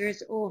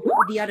makers of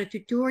the other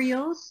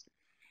tutorials.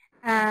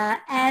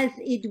 As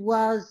it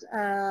was,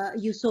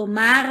 you saw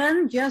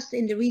Maren just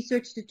in the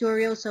research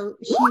tutorial, so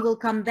she will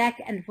come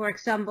back and, for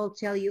example,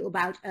 tell you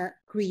about a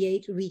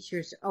Create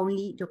Research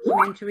Only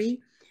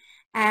documentary.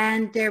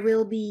 And there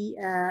will be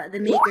the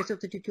makers of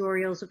the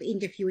tutorials of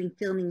interviewing,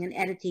 filming, and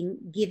editing,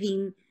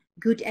 giving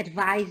good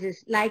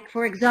advices, like,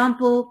 for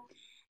example,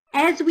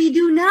 as we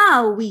do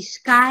now, we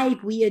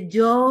Skype, we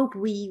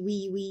Adobe,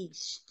 we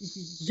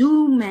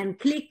Zoom and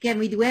click and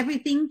we do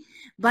everything,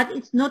 but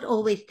it's not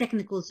always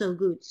technical so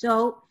good.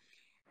 So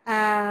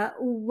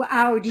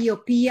our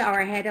DOP,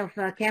 our head of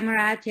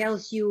camera,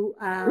 tells you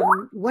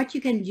what you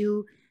can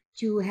do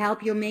to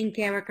help your main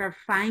character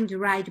find the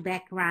right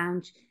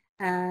background,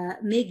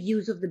 make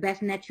use of the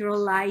best natural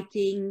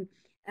lighting,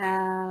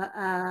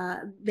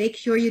 make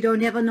sure you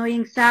don't have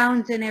annoying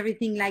sounds and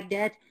everything like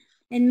that.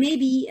 And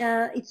maybe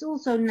it's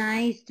also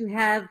nice to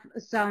have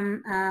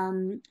some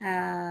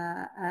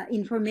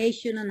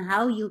information on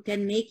how you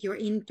can make your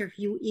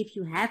interview, if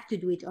you have to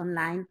do it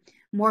online,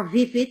 more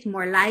vivid,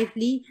 more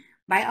lively,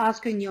 by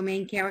asking your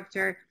main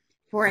character,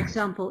 for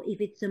example, if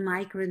it's a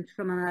migrant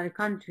from another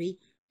country,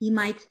 he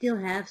might still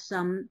have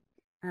some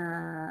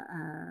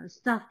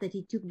stuff that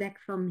he took back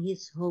from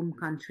his home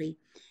country,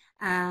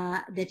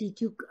 that he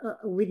took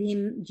with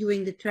him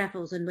during the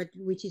travels, and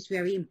which is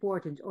very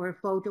important, or a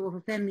photo of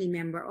a family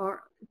member,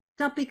 or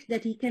topics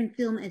that he can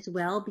film as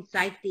well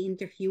besides the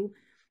interview,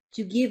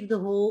 to give the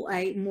whole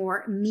a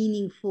more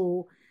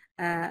meaningful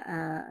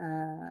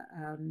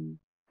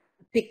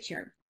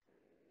picture.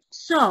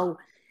 So,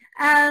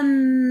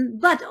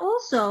 but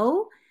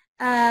also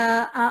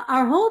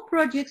our whole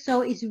project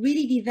is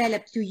really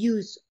developed to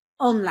use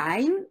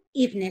online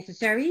if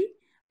necessary.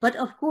 But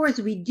of course,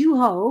 we do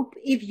hope,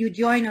 if you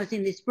join us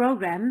in this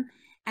program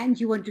and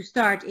you want to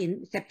start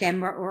in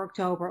September or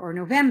October or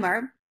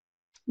November,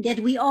 that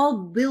we all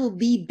will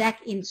be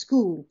back in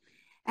school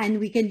and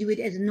we can do it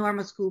as a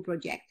normal school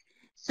project.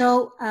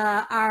 So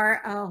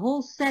our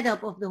whole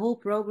setup of the whole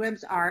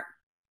programs are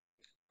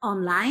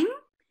online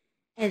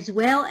as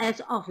well as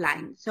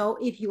offline. So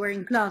if you are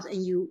in class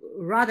and you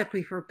rather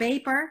prefer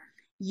paper,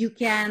 you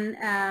can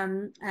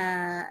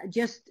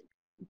just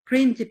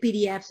print the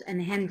PDFs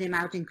and hand them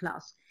out in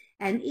class.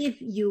 And if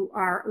you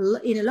are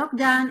in a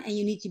lockdown and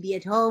you need to be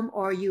at home,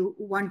 or you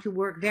want to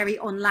work very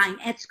online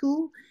at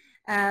school,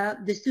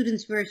 the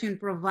students version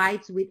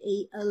provides with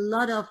a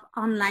lot of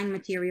online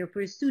material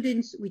for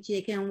students, which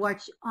they can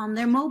watch on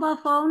their mobile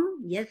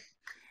phone, yes,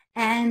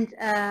 and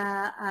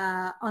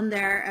on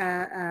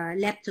their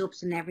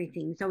laptops and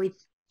everything. So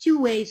it's two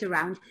ways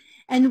around.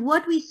 And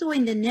what we saw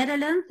in the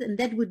Netherlands, and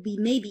that would be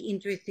maybe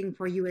interesting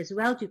for you as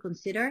well to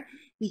consider,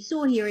 we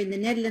saw here in the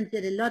Netherlands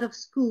that a lot of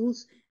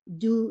schools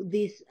do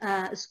these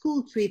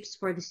school trips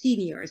for the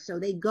seniors. So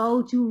they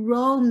go to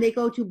Rome, they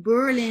go to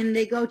Berlin,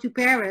 they go to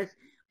Paris,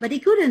 but they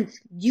couldn't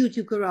due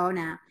to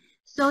Corona.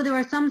 So there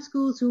are some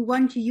schools who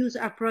want to use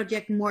our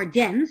project more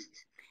dense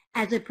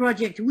as a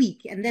project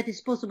week, and that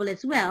is possible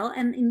as well.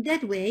 And in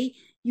that way,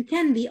 you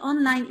can be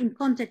online in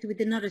contact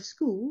with another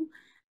school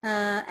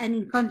and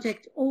in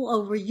contact all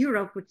over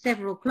Europe with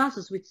several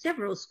classes, with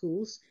several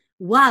schools,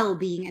 while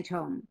being at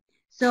home.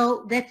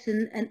 So that's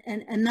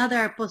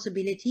another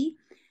possibility.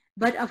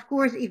 But of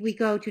course, if we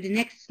go to the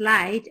next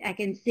slide, I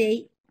can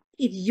say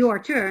it's your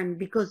turn,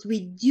 because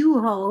we do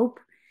hope,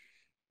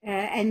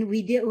 and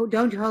we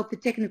don't hope the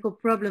technical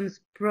problems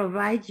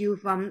prevent you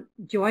from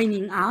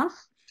joining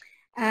us.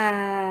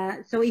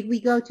 So if we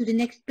go to the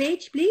next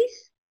page,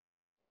 please.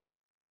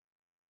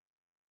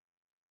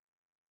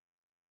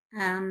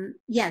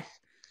 Yes,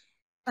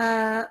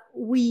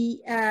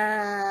 we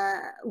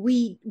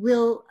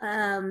will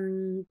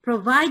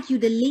provide you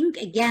the link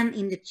again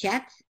in the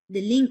chat,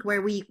 the link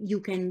where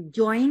you can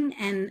join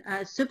and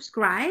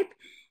subscribe.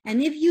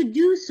 And if you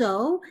do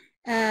so,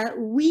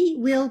 we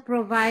will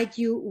provide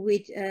you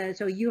with,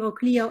 so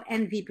Euroclio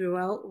and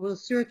VPRO will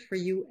search for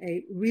you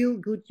a real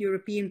good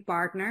European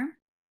partner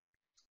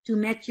to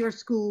match your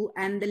school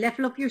and the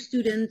level of your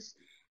students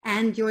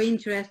and your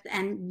interest,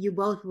 and you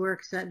both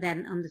work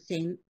then on the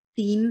same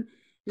theme,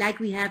 like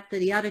we have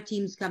the other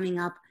teams coming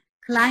up: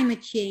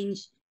 climate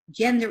change,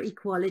 gender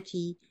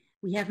equality,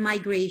 we have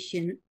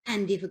migration,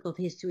 and difficult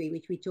history,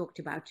 which we talked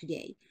about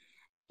today.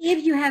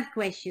 If you have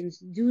questions,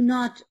 do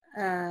not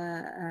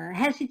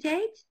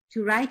hesitate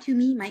to write to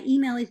me. My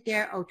email is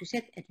there,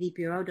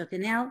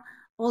 autoset@vpro.nl,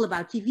 all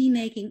about TV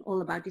making,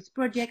 all about this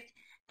project,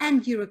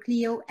 and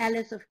Euroclio,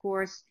 Alice, of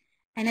course.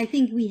 And I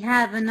think we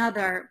have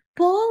another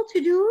poll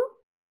to do,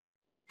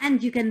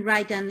 and you can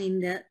write down in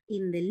the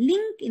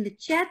link in the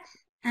chat,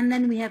 and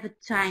then we have a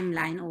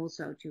timeline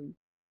also to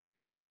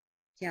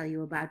tell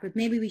you about. But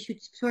maybe we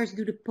should first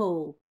do the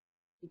poll,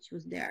 which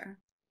was there.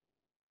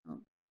 Oh.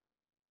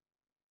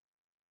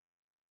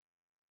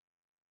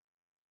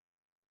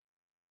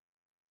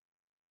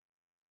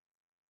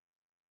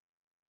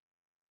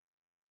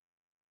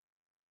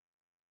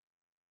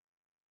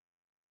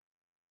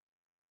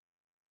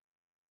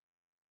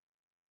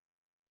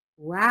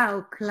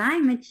 Wow,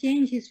 climate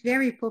change is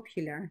very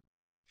popular.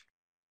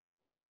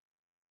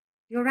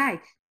 You're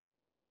right.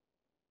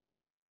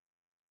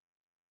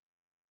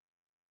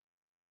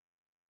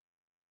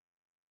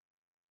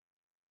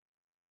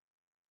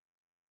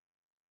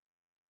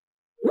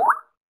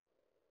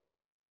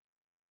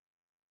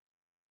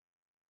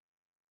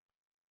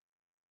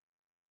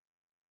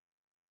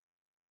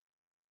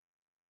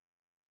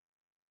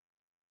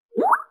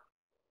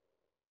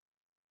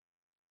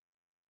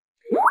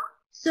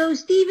 So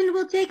Stephen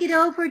will take it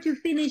over to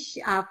finish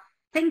up.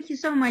 Thank you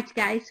so much,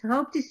 guys.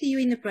 Hope to see you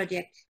in the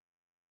project.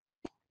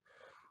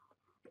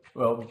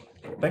 Well,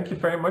 thank you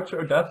very much,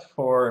 Odette,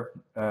 for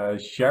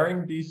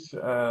sharing these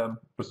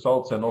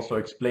results and also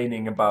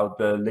explaining about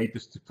the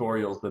latest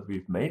tutorials that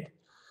we've made.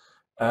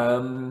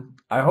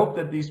 I hope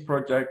that these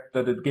projects,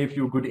 that it gave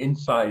you a good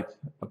insight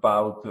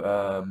about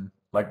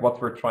like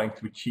what we're trying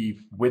to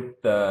achieve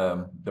with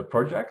the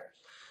project.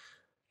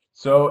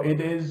 So it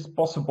is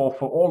possible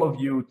for all of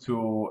you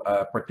to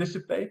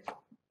participate.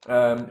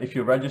 If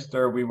you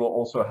register, we will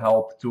also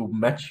help to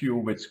match you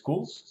with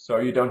schools, so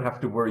you don't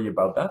have to worry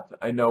about that.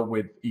 I know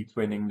with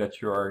eTwinning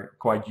that you're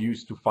quite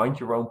used to find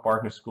your own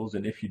partner schools,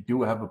 and if you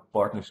do have a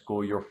partner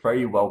school, you're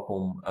very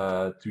welcome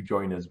to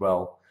join as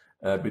well.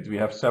 But we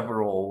have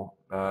several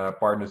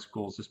partner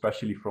schools,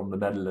 especially from the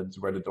Netherlands,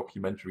 where the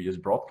documentary is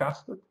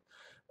broadcasted.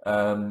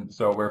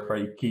 So we're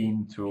very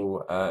keen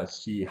to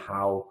see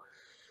how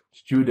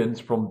students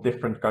from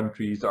different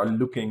countries are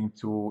looking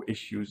to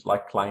issues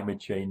like climate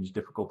change,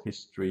 difficult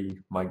history,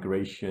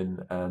 migration,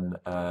 and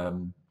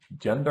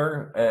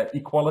gender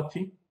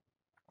equality.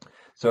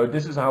 So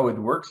this is how it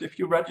works if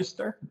you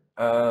register.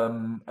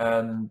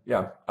 And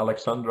yeah,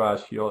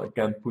 Alexandra, she'll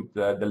again put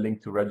the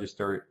link to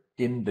register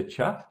in the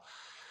chat.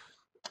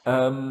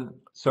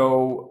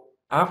 So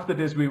after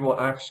this, we will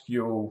ask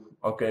you,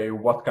 okay,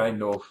 what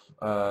kind of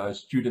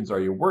students are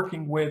you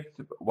working with?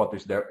 What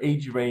is their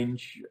age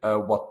range?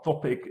 What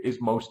topic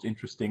is most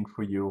interesting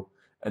for you?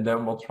 And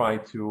then we'll try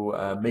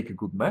to make a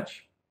good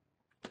match.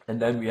 And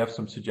then we have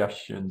some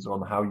suggestions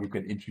on how you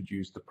can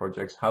introduce the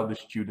projects, how the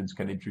students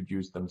can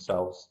introduce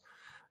themselves.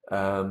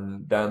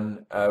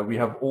 Then we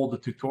have all the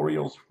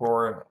tutorials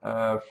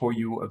for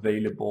you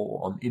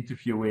available on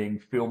interviewing,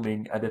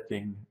 filming,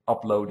 editing,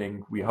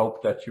 uploading. We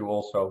hope that you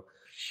also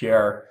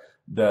share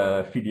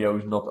the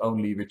videos not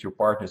only with your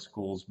partner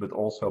schools, but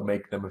also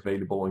make them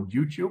available on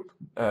YouTube.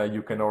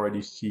 You can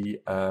already see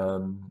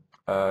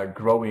a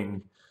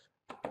growing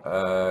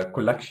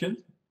collection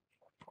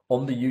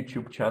on the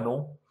YouTube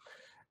channel.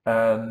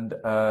 And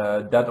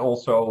that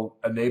also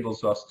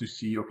enables us to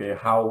see, okay,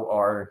 how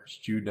are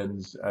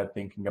students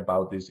thinking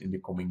about this in the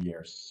coming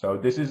years. So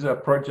this is a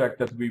project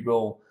that we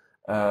will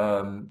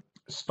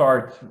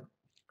start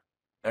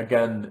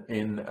again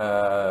in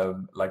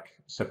like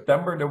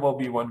September. There will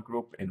be one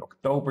group. In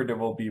October there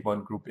will be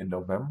one group. In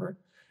November.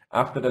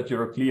 After that,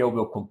 Euroclio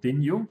will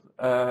continue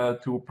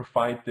to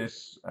provide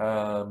this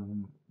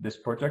this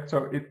project.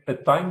 So a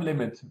time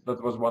limit,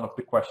 that was one of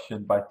the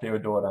questions by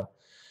Theodora,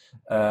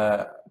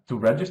 to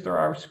register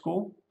our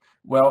school.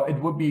 Well, it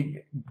would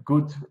be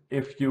good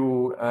if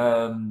you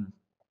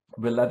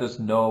will let us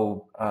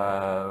know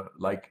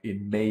like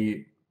in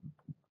May,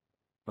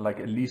 like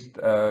at least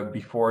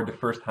before the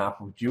first half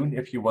of June,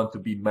 if you want to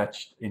be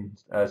matched in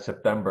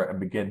September and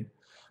begin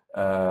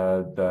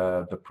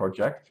the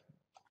project.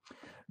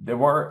 There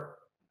were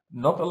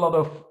not a lot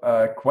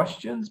of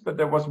questions, but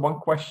there was one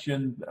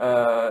question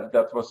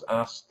that was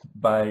asked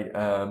by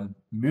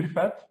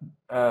Murvet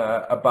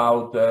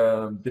about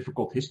the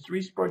Difficult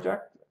Histories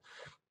project.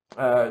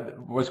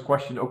 Was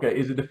question, okay,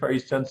 is it a very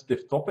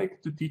sensitive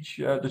topic to teach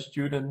the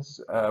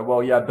students?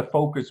 Well, yeah, the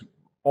focus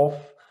of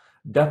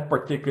that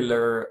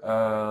particular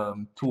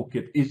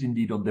toolkit is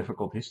indeed on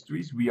difficult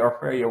histories. We are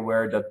very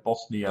aware that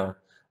Bosnia,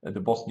 the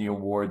Bosnian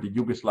War, the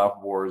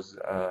Yugoslav wars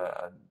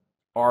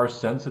are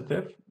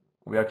sensitive.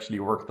 We actually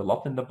worked a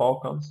lot in the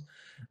Balkans.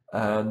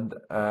 And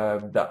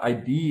the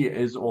idea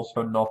is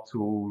also not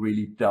to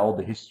really tell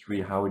the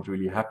history, how it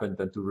really happened,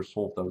 and to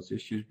resolve those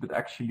issues, but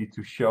actually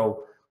to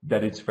show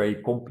that it's very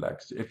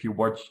complex. If you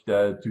watch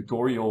the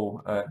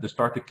tutorial, the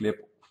starter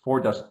clip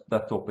for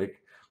that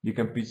topic, you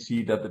can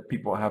see that the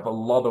people have a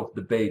lot of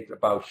debate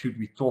about, should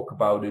we talk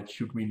about it,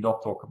 should we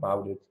not talk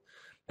about it?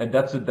 And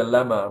that's a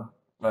dilemma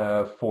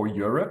for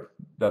Europe.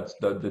 That's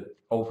the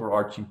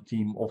overarching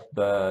theme of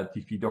the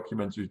TV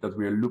documentaries, that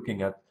we are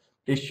looking at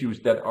issues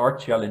that are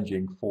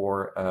challenging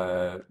for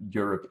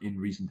Europe in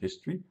recent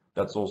history.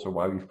 That's also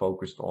why we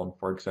focused on,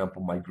 for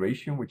example,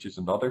 migration, which is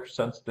another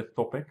sensitive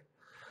topic.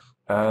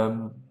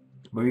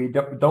 We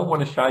don't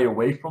want to shy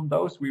away from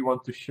those. We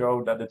want to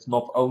show that it's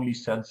not only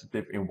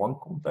sensitive in one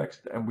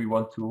context, and we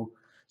want to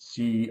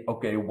see,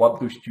 okay, what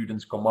do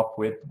students come up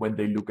with when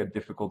they look at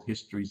difficult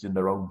histories in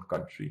their own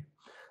country.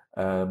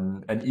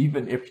 And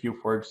even if you,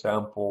 for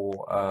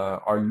example,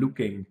 are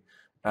looking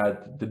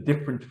at the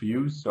different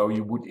views, so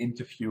you would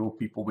interview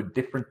people with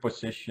different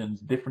positions,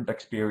 different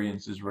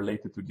experiences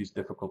related to these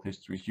difficult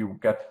histories, you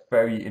get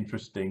very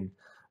interesting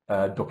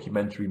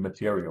documentary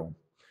material.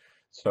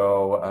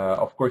 So,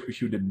 of course, we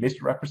shouldn't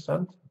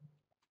misrepresent,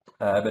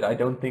 but I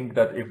don't think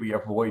that if we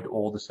avoid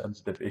all the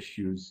sensitive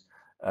issues,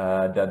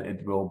 that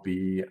it will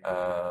be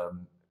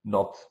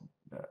not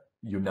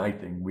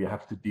uniting. We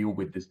have to deal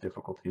with this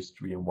difficult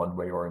history in one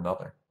way or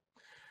another.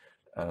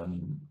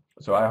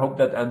 So I hope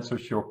that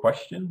answers your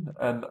question.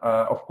 And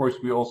of course,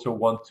 we also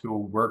want to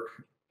work.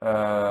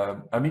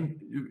 I mean,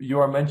 you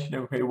are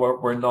mentioning, okay,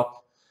 we're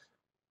not.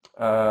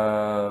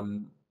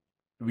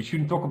 We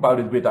shouldn't talk about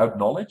it without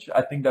knowledge.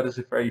 I think that is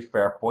a very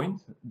fair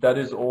point. That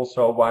is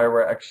also why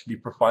we're actually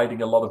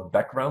providing a lot of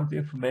background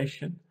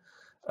information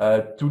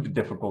to the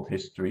difficult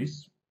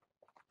histories,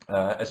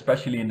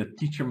 especially in the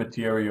teacher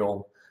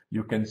material.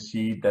 You can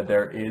see that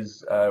there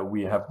is,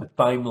 we have the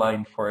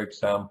timeline, for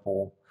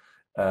example,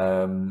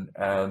 and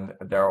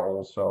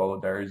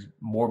there is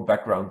more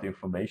background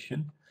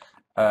information.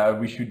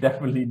 We should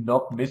definitely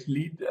not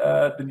mislead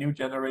the new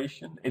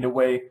generation. In a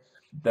way,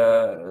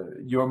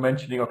 you're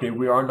mentioning, okay,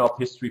 we are not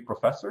history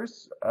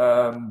professors,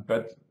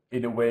 but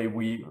in a way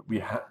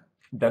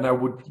then I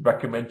would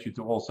recommend you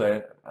to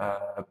also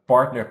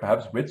partner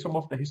perhaps with some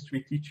of the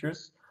history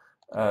teachers.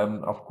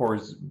 Of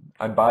course,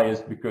 I'm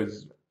biased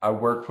because I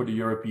work for the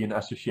European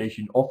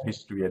Association of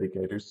History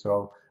Educators,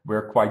 so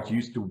we're quite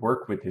used to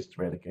work with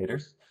history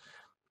educators.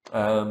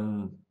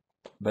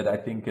 But I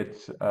think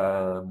it's,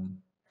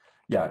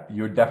 yeah,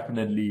 you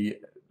definitely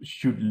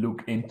should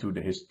look into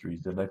the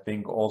histories. And I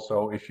think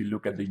also if you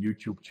look at the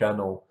YouTube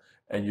channel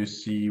and you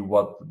see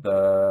what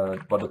the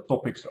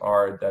topics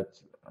are that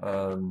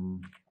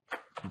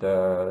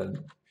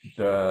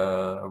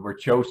were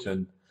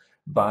chosen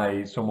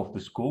by some of the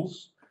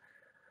schools,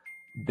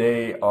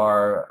 they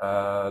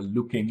are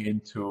looking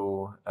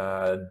into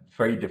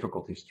very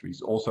difficult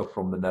histories, also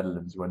from the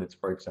Netherlands, when it's,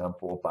 for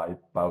example,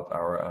 about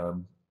our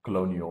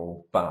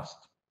colonial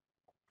past.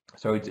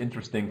 So it's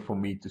interesting for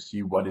me to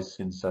see what is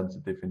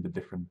insensitive in the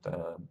different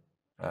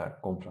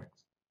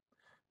contracts.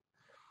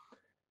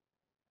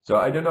 So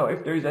I don't know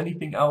if there is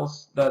anything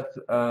else that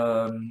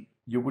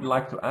you would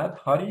like to add,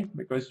 Harry,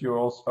 because you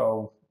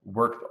also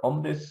worked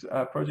on this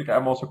project.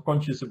 I'm also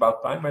conscious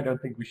about time. I don't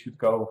think we should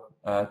go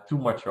too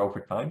much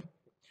over time.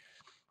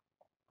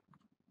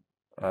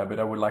 But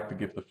I would like to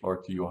give the floor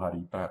to you,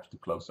 Harry, perhaps to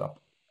close up.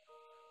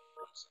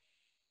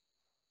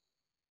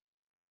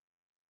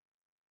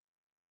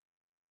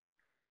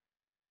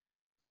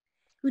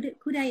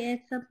 Could I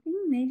add something,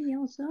 maybe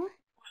also?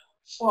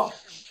 Well,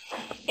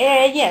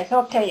 yes,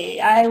 okay.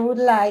 I would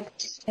like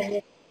to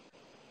say,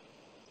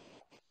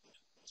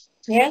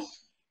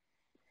 yes?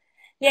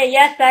 Yeah,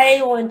 yes,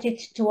 I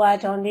wanted to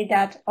add only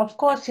that, of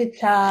course,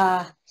 it's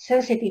a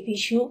sensitive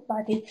issue,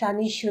 but it's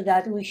an issue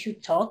that we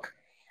should talk.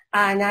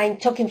 And I'm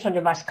talking from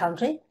the Basque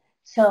Country,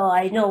 so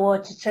I know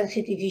what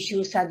sensitive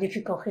issues and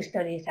difficult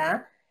histories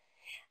are.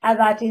 But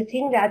I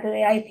think that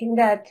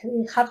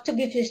we have to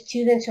give the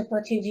students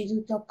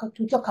opportunity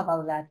to talk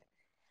about that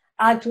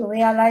and to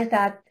realize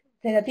that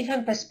there are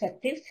different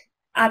perspectives,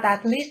 and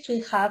at least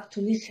we have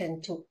to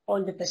listen to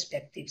all the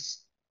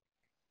perspectives.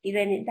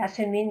 Even it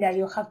doesn't mean that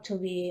you have to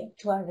agree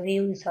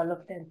with all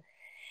of them.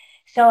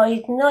 So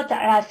it's not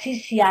as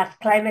easy as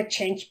climate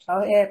change,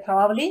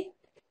 probably,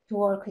 to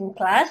work in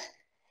class.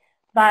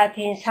 But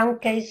in some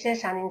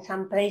cases and in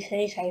some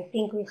places, I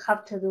think we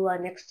have to do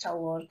an extra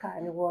work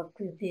and work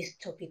with this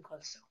topic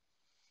also.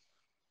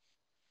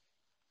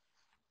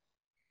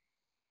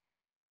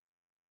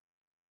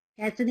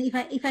 Yes, and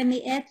if I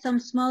may add some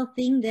small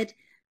thing that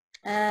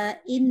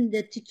in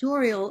the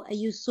tutorial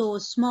you saw a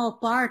small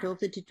part of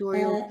the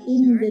tutorial.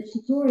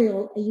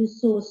 You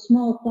saw a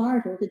small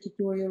part of the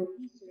tutorial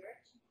research.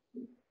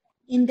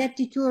 In that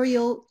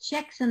tutorial,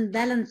 checks and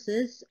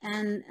balances,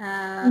 and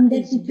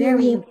it's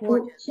very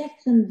important.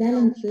 Checks and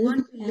balances,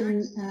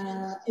 and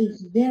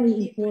it's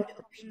very important.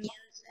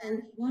 Opinions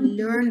and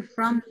learn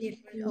from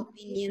different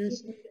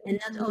opinions, and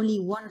not only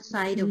one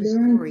side of a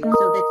story. So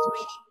that's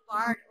really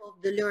part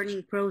of the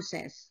learning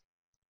process.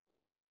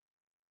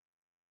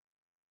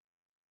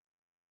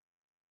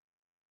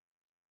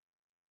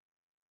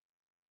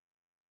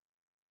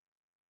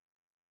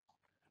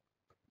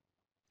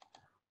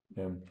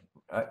 Yeah,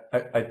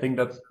 I think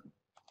that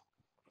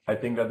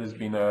has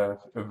been a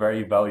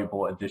very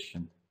valuable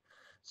addition.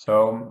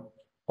 So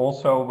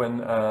also when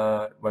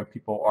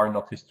people are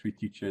not history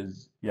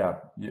teachers, yeah,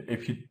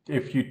 if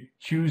you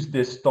choose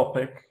this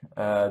topic,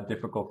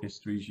 difficult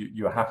histories,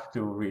 you have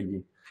to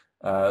really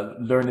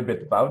learn a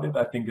bit about it.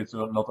 I think it's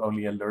not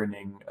only a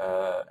learning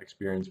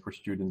experience for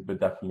students, but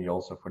definitely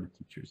also for the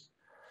teachers.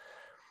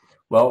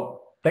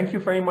 Well, thank you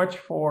very much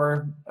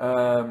for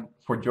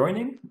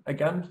joining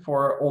again,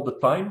 for all the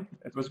time.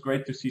 It was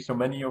great to see so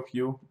many of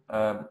you.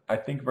 I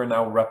think we're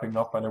now wrapping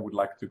up, and I would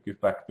like to give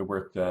back the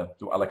word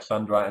to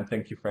Alexandra, and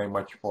thank you very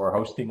much for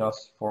hosting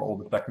us, for all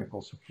the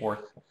technical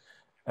support,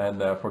 and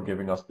for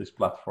giving us this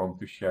platform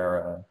to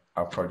share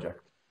our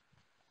project.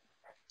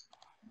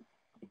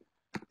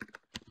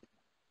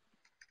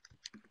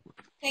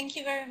 Thank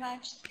you very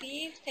much,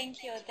 Steve.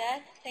 Thank you,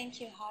 Odette.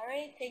 Thank you,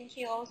 Harry. Thank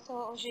you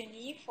also,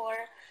 Eugenie, for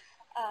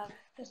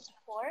the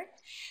support.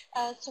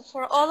 So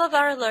for all of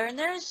our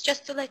learners,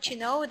 just to let you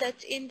know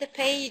that in the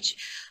page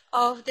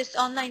of this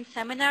online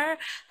seminar,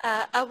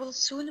 I will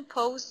soon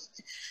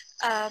post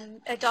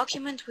a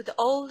document with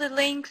all the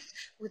links,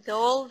 with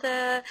all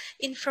the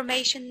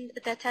information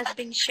that has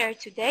been shared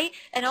today,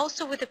 and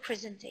also with the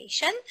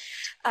presentation.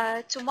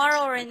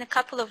 Tomorrow or in a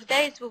couple of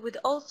days, we would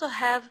also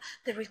have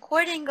the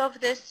recording of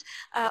this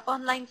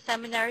online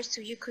seminar,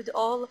 so you could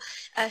all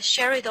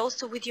share it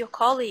also with your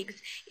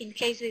colleagues in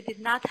case they did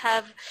not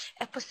have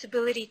a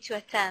possibility to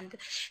attend.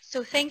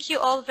 So thank you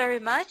all very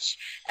much.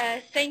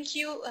 Thank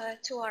you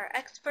to our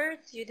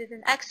experts. You did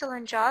an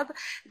excellent job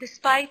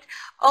despite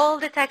all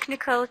the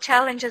technical challenges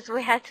challenges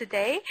we had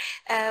today,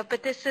 but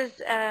this is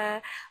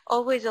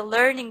always a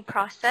learning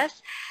process,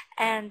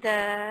 and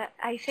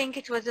I think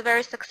it was a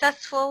very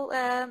successful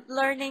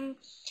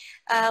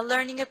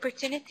learning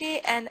opportunity,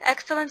 and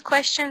excellent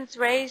questions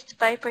raised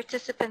by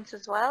participants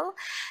as well.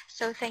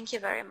 So thank you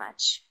very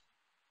much.